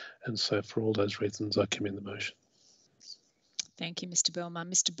at. And so for all those reasons, I commend the motion. Thank you, Mr. Belmar.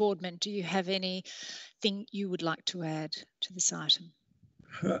 Mr. Boardman, do you have anything you would like to add to this item?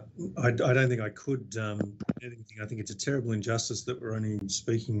 I don't think I could add anything. I think it's a terrible injustice that we're only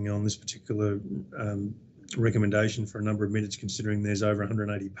speaking on this particular recommendation for a number of minutes, considering there's over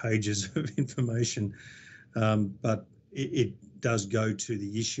 180 pages of information. But it does go to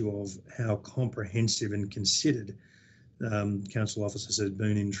the issue of how comprehensive and considered council officers have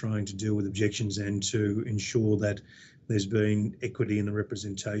been in trying to deal with objections and to ensure that there's been equity in the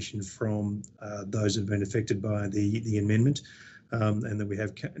representation from those who have been affected by the amendment, and that we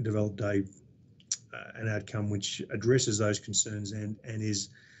have developed an outcome which addresses those concerns and is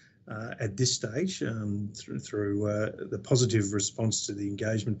at this stage, through the positive response to the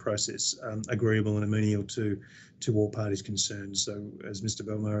engagement process, agreeable and amenable to all parties concerned. So, as Mr.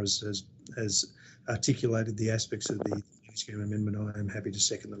 Belmar has articulated the aspects of the scheme amendment, I am happy to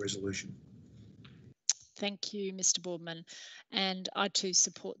second the resolution. Thank you, Mr. Boardman. And I too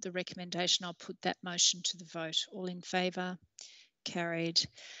support the recommendation. I'll put that motion to the vote. All in favour? Carried.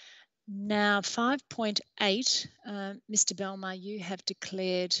 Now, 5.8, Mr. Belmar, you have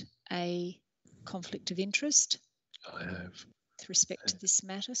declared a conflict of interest. I have. With respect to this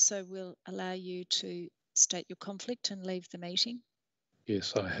matter, so we'll allow you to state your conflict and leave the meeting.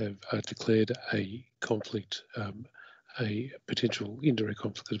 Yes, I have declared a conflict, a potential indirect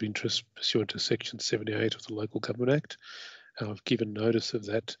conflict of interest pursuant to Section 78 of the Local Government Act. I've given notice of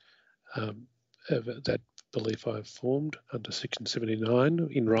that belief I've formed under Section 79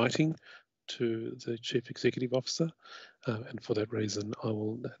 in writing to the Chief Executive Officer, and for that reason I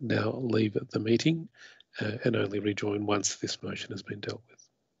will now leave the meeting and only rejoin once this motion has been dealt with.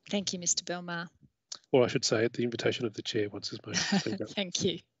 Thank you, Mr. Belmar. Or I should say at the invitation of the Chair once this motion has been dealt with. Thank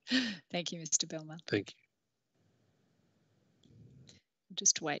you. Thank you, Mr. Belmar. Thank you. I'll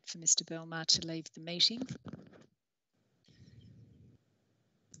just wait for Mr. Belmar to leave the meeting.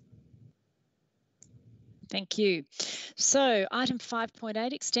 Thank you. So item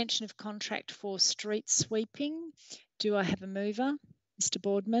 5.8, extension of contract for street sweeping. Do I have a mover? Mr.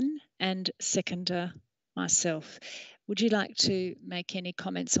 Boardman, and seconder myself. Would you like to make any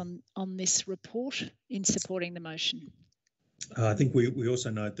comments on this report in supporting the motion? I think we also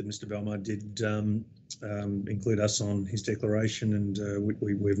note that Mr. Belmar did include us on his declaration, and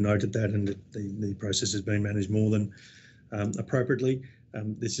we've noted that, and that the process has been managed more than appropriately.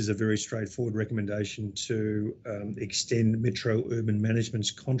 This is a very straightforward recommendation to extend Metro Urban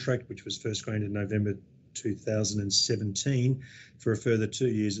Management's contract, which was first granted in November 2017, for a further 2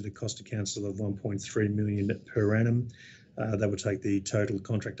 years at a cost to council of $1.3 million per annum. That would take the total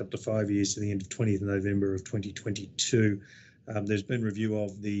contract up to 5 years to the end of 20th November of 2022. There's been review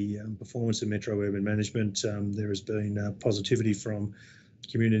of the performance of Metro Urban Management. There has been positivity from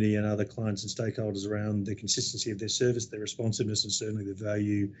community and other clients and stakeholders around the consistency of their service, their responsiveness, and certainly the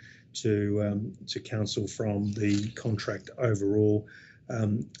value to council from the contract overall.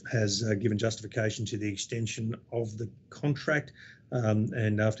 Has given justification to the extension of the contract,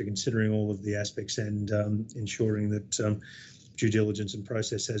 and after considering all of the aspects and ensuring that due diligence and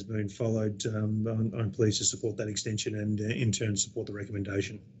process has been followed, I'm pleased to support that extension and in turn support the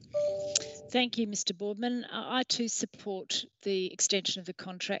recommendation. Thank you, Mr. Boardman. I too support the extension of the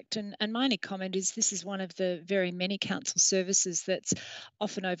contract, and my only comment is this is one of the very many council services that's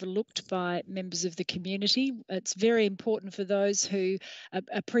often overlooked by members of the community. It's very important for those who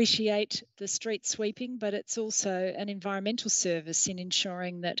appreciate the street sweeping, but it's also an environmental service in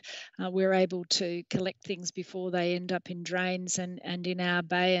ensuring that we're able to collect things before they end up in drains and in our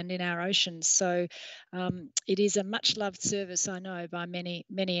bay and in our oceans. So it is a much loved service, I know, by many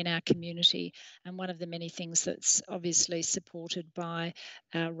in our community. community, and one of the many things that's obviously supported by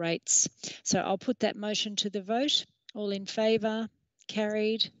our rates. So I'll put that motion to the vote. All in favour?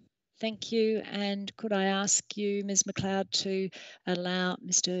 Carried. Thank you. And could I ask you, Ms McLeod, to allow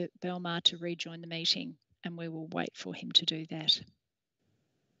Mr Belmar to rejoin the meeting, and we will wait for him to do that.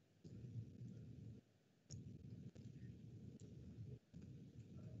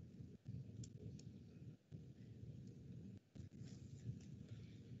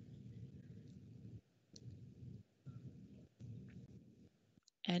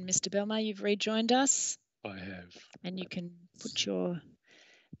 And Mr Belmar, you've rejoined us. I have. And you can put your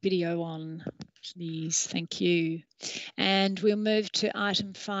video on, please. Thank you. And we'll move to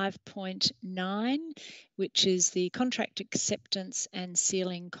item 5.9, which is the contract acceptance and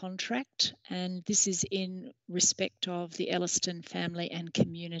sealing contract. And this is in respect of the Elliston Family and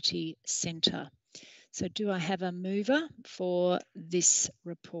Community Centre. So do I have a mover for this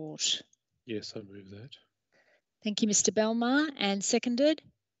report? Yes, I move that. Thank you, Mr Belmar. And seconded?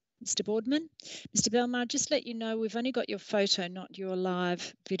 Mr Boardman. Mr Belmar, just let you know we've only got your photo, not your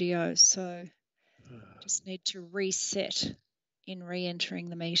live video, so just need to reset in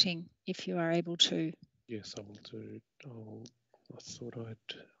re-entering the meeting if you are able to. Yes, I will do. I thought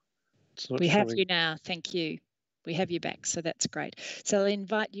it's not we showing. Have you now, thank you. We have you back, so that's great. So I'll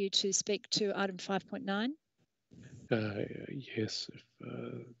invite you to speak to item 5.9. Yes, if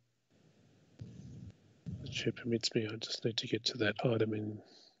the chair permits me, I just need to get to that item in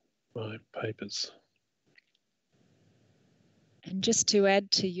my papers. And just to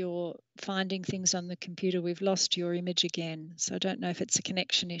add to your finding things on the computer, we've lost your image again. So I don't know if it's a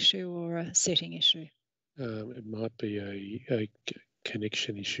connection issue or a setting issue. It might be a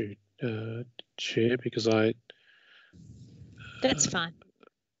connection issue, Chair, because That's fine.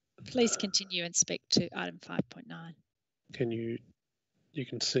 Please continue and speak to item 5.9. Can you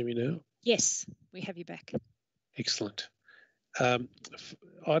can see me now? Yes, we have you back. Excellent. Item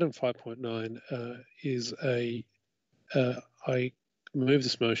 5.9 is I move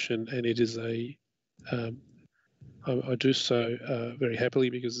this motion, and it is I do so very happily,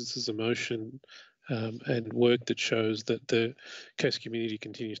 because this is a motion and work that shows that the Casey community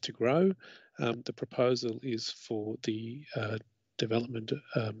continues to grow. The proposal is for the development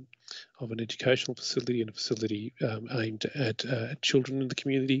of an educational facility and a facility aimed at children in the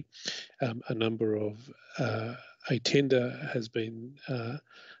community. A number of a tender has been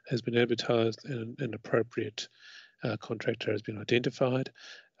advertised, and an appropriate contractor has been identified.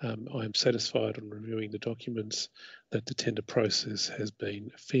 I am satisfied on reviewing the documents that the tender process has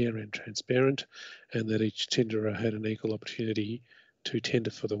been fair and transparent, and that each tenderer had an equal opportunity to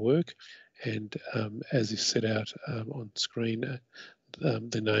tender for the work. And as is set out on screen,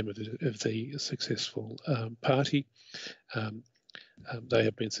 the name of the successful party. They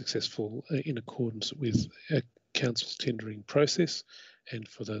have been successful in accordance with a council's tendering process, and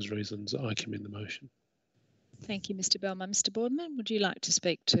for those reasons I commend the motion. Thank you, Mr Belmar. Mr Boardman, would you like to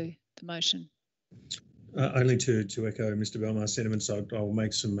speak to the motion? Only to echo Mr Belmar's sentiments. I'll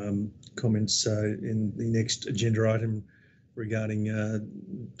make some comments in the next agenda item regarding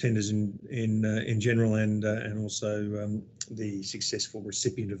tenders in general, and also the successful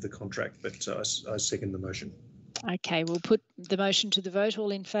recipient of the contract. But I second the motion. Okay, we'll put the motion to the vote.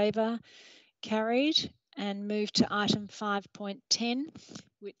 All in favour? Carried. And move to item 5.10,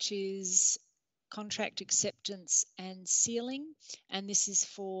 which is contract acceptance and sealing. And this is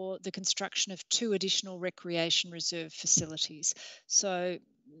for the construction of 2 additional recreation reserve facilities. So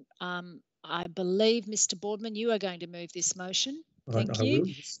I believe, Mr Boardman, you are going to move this motion. Thank you.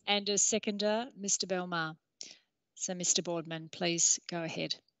 And as seconder, Mr Belmar. So Mr Boardman, please go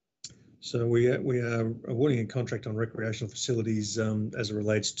ahead. So we are awarding a contract on recreational facilities as it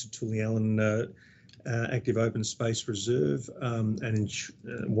relates to Tullyallen Active Open Space Reserve, and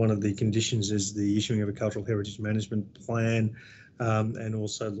one of the conditions is the issuing of a cultural heritage management plan, and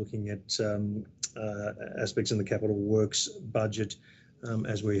also looking at aspects in the capital works budget,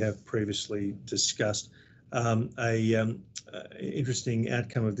 as we have previously discussed. Interesting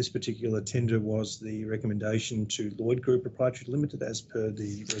outcome of this particular tender was the recommendation to Lloyd Group Proprietary Limited, as per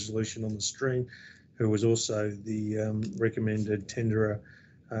the resolution on the screen, who was also the recommended tenderer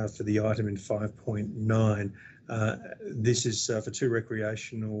for the item in 5.9. This is for 2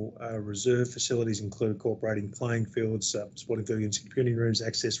 recreational reserve facilities, include incorporating playing fields, sporting pavilions, community rooms,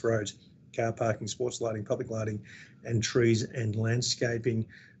 access roads, car parking, sports lighting, public lighting, and trees and landscaping.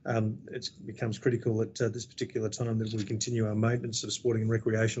 It becomes critical at this particular time that we continue our maintenance of sporting and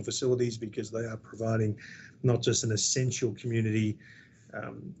recreational facilities, because they are providing not just an essential community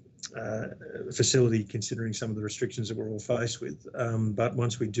facility, considering some of the restrictions that we're all faced with. But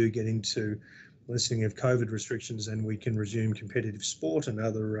once we do get into lessening of COVID restrictions and we can resume competitive sport and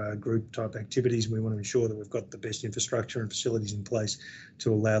other group type activities, we want to ensure that we've got the best infrastructure and facilities in place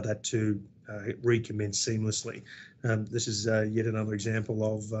to allow that to recommence seamlessly. This is yet another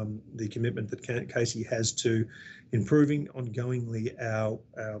example of the commitment that Casey has to improving ongoingly our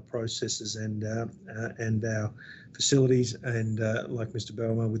processes and our facilities. And like Mr.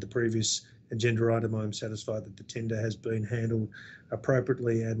 Belmar with the previous agenda item, I'm satisfied that the tender has been handled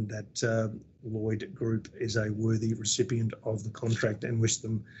appropriately and that Lloyd Group is a worthy recipient of the contract, and wish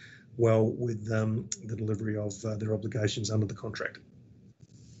them well with the delivery of their obligations under the contract.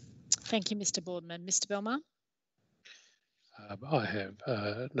 Thank you, Mr. Boardman. Mr. Belmar? I have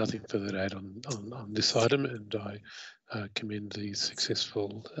nothing further to add on this item, and I commend the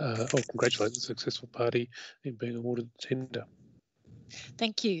successful, or congratulate the successful party in being awarded the tender.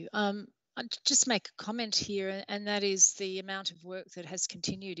 Thank you. I'd just make a comment here, and that is the amount of work that has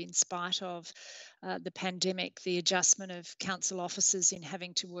continued in spite of the pandemic, the adjustment of council officers in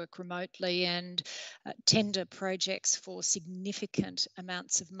having to work remotely, and tender projects for significant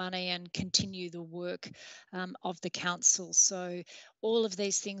amounts of money and continue the work of the council. So all of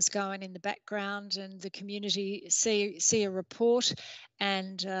these things going in the background, and the community see a report,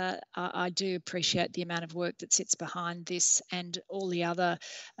 and I do appreciate the amount of work that sits behind this and all the other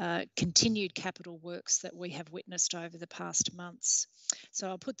continued capital works that we have witnessed over the past months. So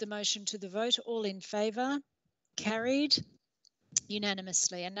I'll put the motion to the vote. All in favour? Carried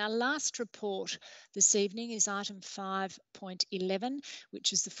unanimously. And our last report this evening is item 5.11,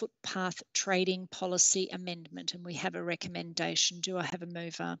 which is the footpath trading policy amendment, and we have a recommendation. Do I have a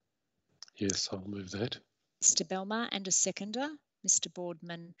mover? Yes, I'll move that. Mr. Belmar, and a seconder, Mr.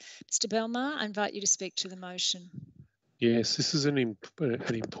 Boardman. Mr. Belmar, I invite you to speak to the motion. Yes, this is an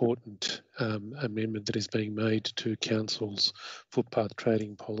important amendment that is being made to Council's footpath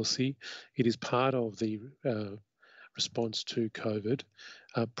trading policy. It is part of the response to COVID.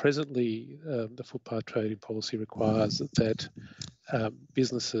 Presently, the footpath trading policy requires that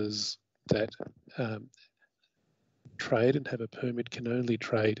businesses that trade and have a permit can only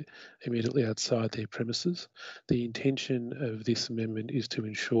trade immediately outside their premises. The intention of this amendment is to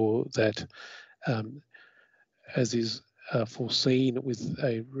ensure that, as is foreseen with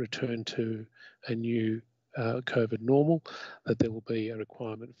a return to a new COVID normal, that there will be a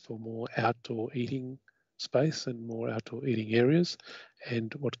requirement for more outdoor eating space and more outdoor eating areas.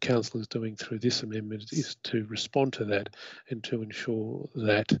 And what Council is doing through this amendment is to respond to that and to ensure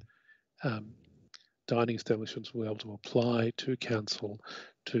that dining establishments will be able to apply to Council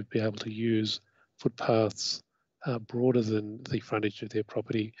to be able to use footpaths broader than the frontage of their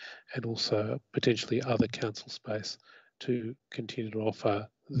property, and also potentially other council space to continue to offer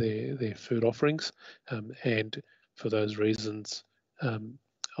their food offerings. And for those reasons,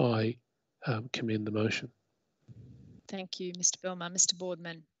 I commend the motion. Thank you, Mr. Belmar. Mr.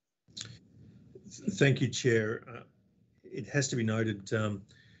 Boardman. Thank you, Chair. It has to be noted in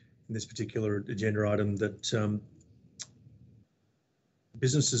this particular agenda item that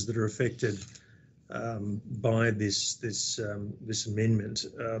businesses that are affected by this amendment,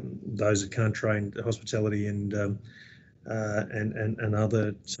 those that can't trade hospitality and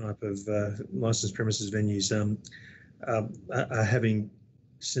other type of licensed premises venues, are having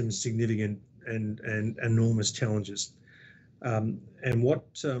some significant and enormous challenges. And what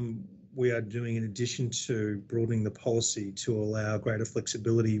we are doing, in addition to broadening the policy to allow greater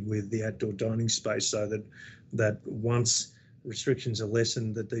flexibility with the outdoor dining space, so that once restrictions are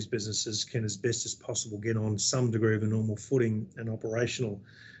lessened, that these businesses can, as best as possible, get on some degree of a normal footing and operational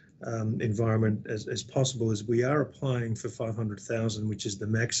environment as possible, as we are applying for $500,000, which is the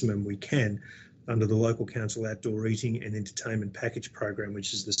maximum we can under the local council outdoor eating and entertainment package program,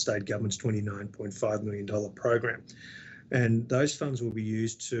 which is the state government's $29.5 million program. And those funds will be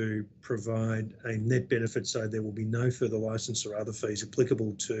used to provide a net benefit, so there will be no further licence or other fees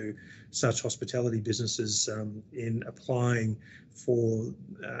applicable to such hospitality businesses in applying for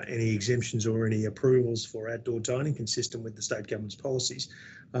any exemptions or any approvals for outdoor dining consistent with the state government's policies,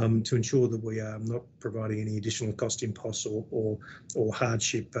 to ensure that we are not providing any additional cost imposts or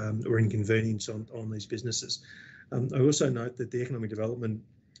hardship or inconvenience on these businesses. I also note that the Economic Development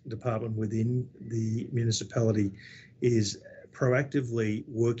Department within the municipality is proactively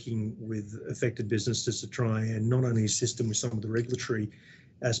working with affected businesses to try and not only assist them with some of the regulatory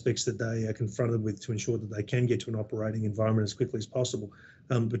aspects that they are confronted with to ensure that they can get to an operating environment as quickly as possible,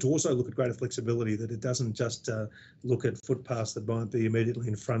 but to also look at greater flexibility, that it doesn't just look at footpaths that might be immediately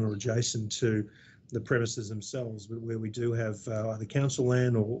in front or adjacent to the premises themselves, but where we do have either council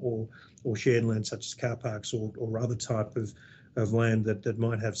land or shared land such as car parks or other type of land that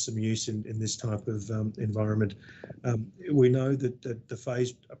might have some use in this type of environment. We know that the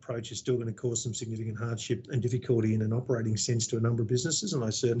phased approach is still going to cause some significant hardship and difficulty in an operating sense to a number of businesses, and I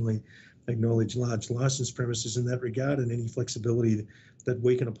certainly acknowledge large licensed premises in that regard, and any flexibility that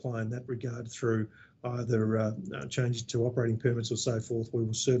we can apply in that regard through either changes to operating permits or so forth, we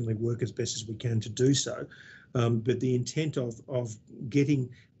will certainly work as best as we can to do so. But the intent of getting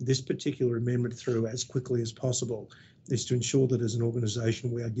this particular amendment through as quickly as possible is to ensure that as an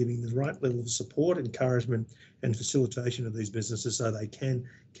organisation we are giving the right level of support, encouragement and facilitation of these businesses so they can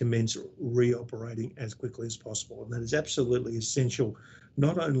commence reoperating as quickly as possible. And that is absolutely essential,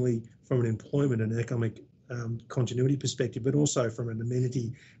 not only from an employment and economic continuity perspective, but also from an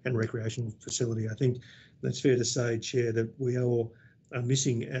amenity and recreational facility. I think that's fair to say, Chair, that we all are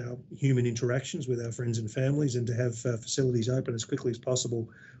missing our human interactions with our friends and families, and to have facilities open as quickly as possible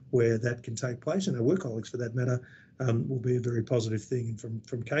where that can take place, and our work colleagues for that matter, will be a very positive thing. And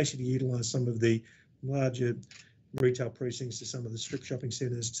from Casey to utilise some of the larger retail precincts to some of the strip shopping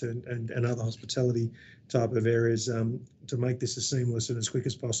centres and other hospitality type of areas to make this as seamless and as quick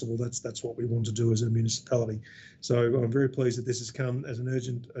as possible. That's what we want to do as a municipality. So I'm very pleased that this has come as an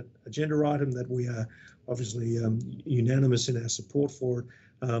urgent agenda item, that we are obviously unanimous in our support for it,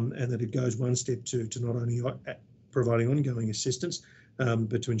 and that it goes one step to not only providing ongoing assistance,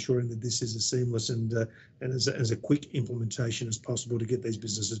 but to ensuring that this is as seamless and as a quick implementation as possible to get these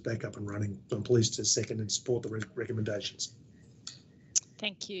businesses back up and running. I'm pleased to second and support the recommendations.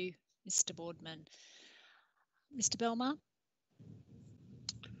 Thank you, Mr. Boardman. Mr. Belmar?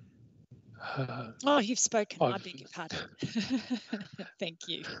 Oh, you've spoken. I beg your pardon. Thank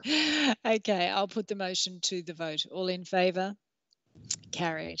you. Okay, I'll put the motion to the vote. All in favour?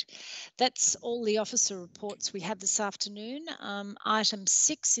 Carried. That's all the officer reports we have this afternoon. Item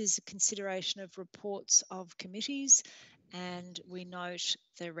 6 is a consideration of reports of committees, and we note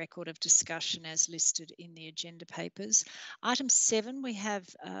the record of discussion as listed in the agenda papers. Item 7, we have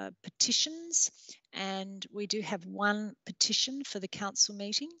petitions, and we do have one petition for the council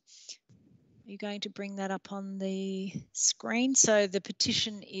meeting. Are you going to bring that up on the screen? So the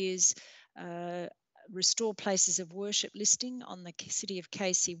petition is Restore Places of Worship listing on the City of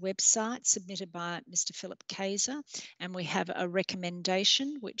Casey website, submitted by Mr. Philip Kaiser, and we have a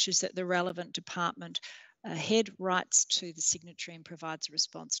recommendation, which is that the relevant department head writes to the signatory and provides a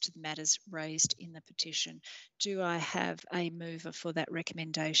response to the matters raised in the petition. Do I have a mover for that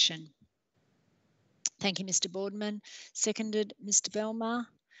recommendation? Thank you, Mr. Boardman. Seconded, Mr. Belmar,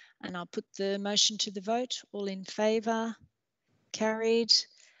 and I'll put the motion to the vote. All in favour? Carried.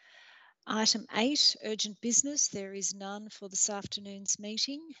 Item 8, urgent business. There is none for this afternoon's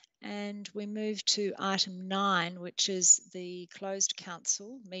meeting. And we move to item 9, which is the closed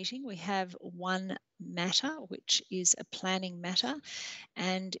council meeting. We have one matter, which is a planning matter,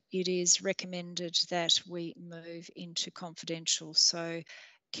 and it is recommended that we move into confidential. So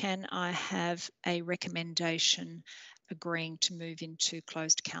can I have a recommendation agreeing to move into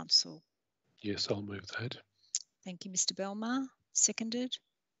closed council? Yes, I'll move that. Thank you, Mr. Belmar. Seconded.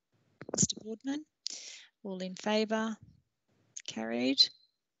 Mr. Boardman. All in favour? Carried.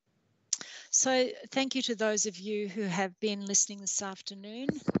 So thank you to those of you who have been listening this afternoon.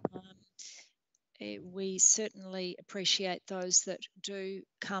 We certainly appreciate those that do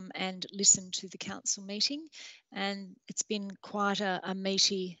come and listen to the council meeting, and it's been quite a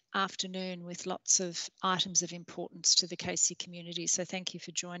meaty afternoon with lots of items of importance to the Casey community, so thank you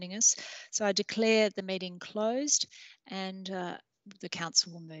for joining us. So I declare the meeting closed, and the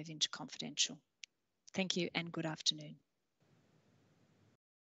council will move into confidential. Thank you and good afternoon.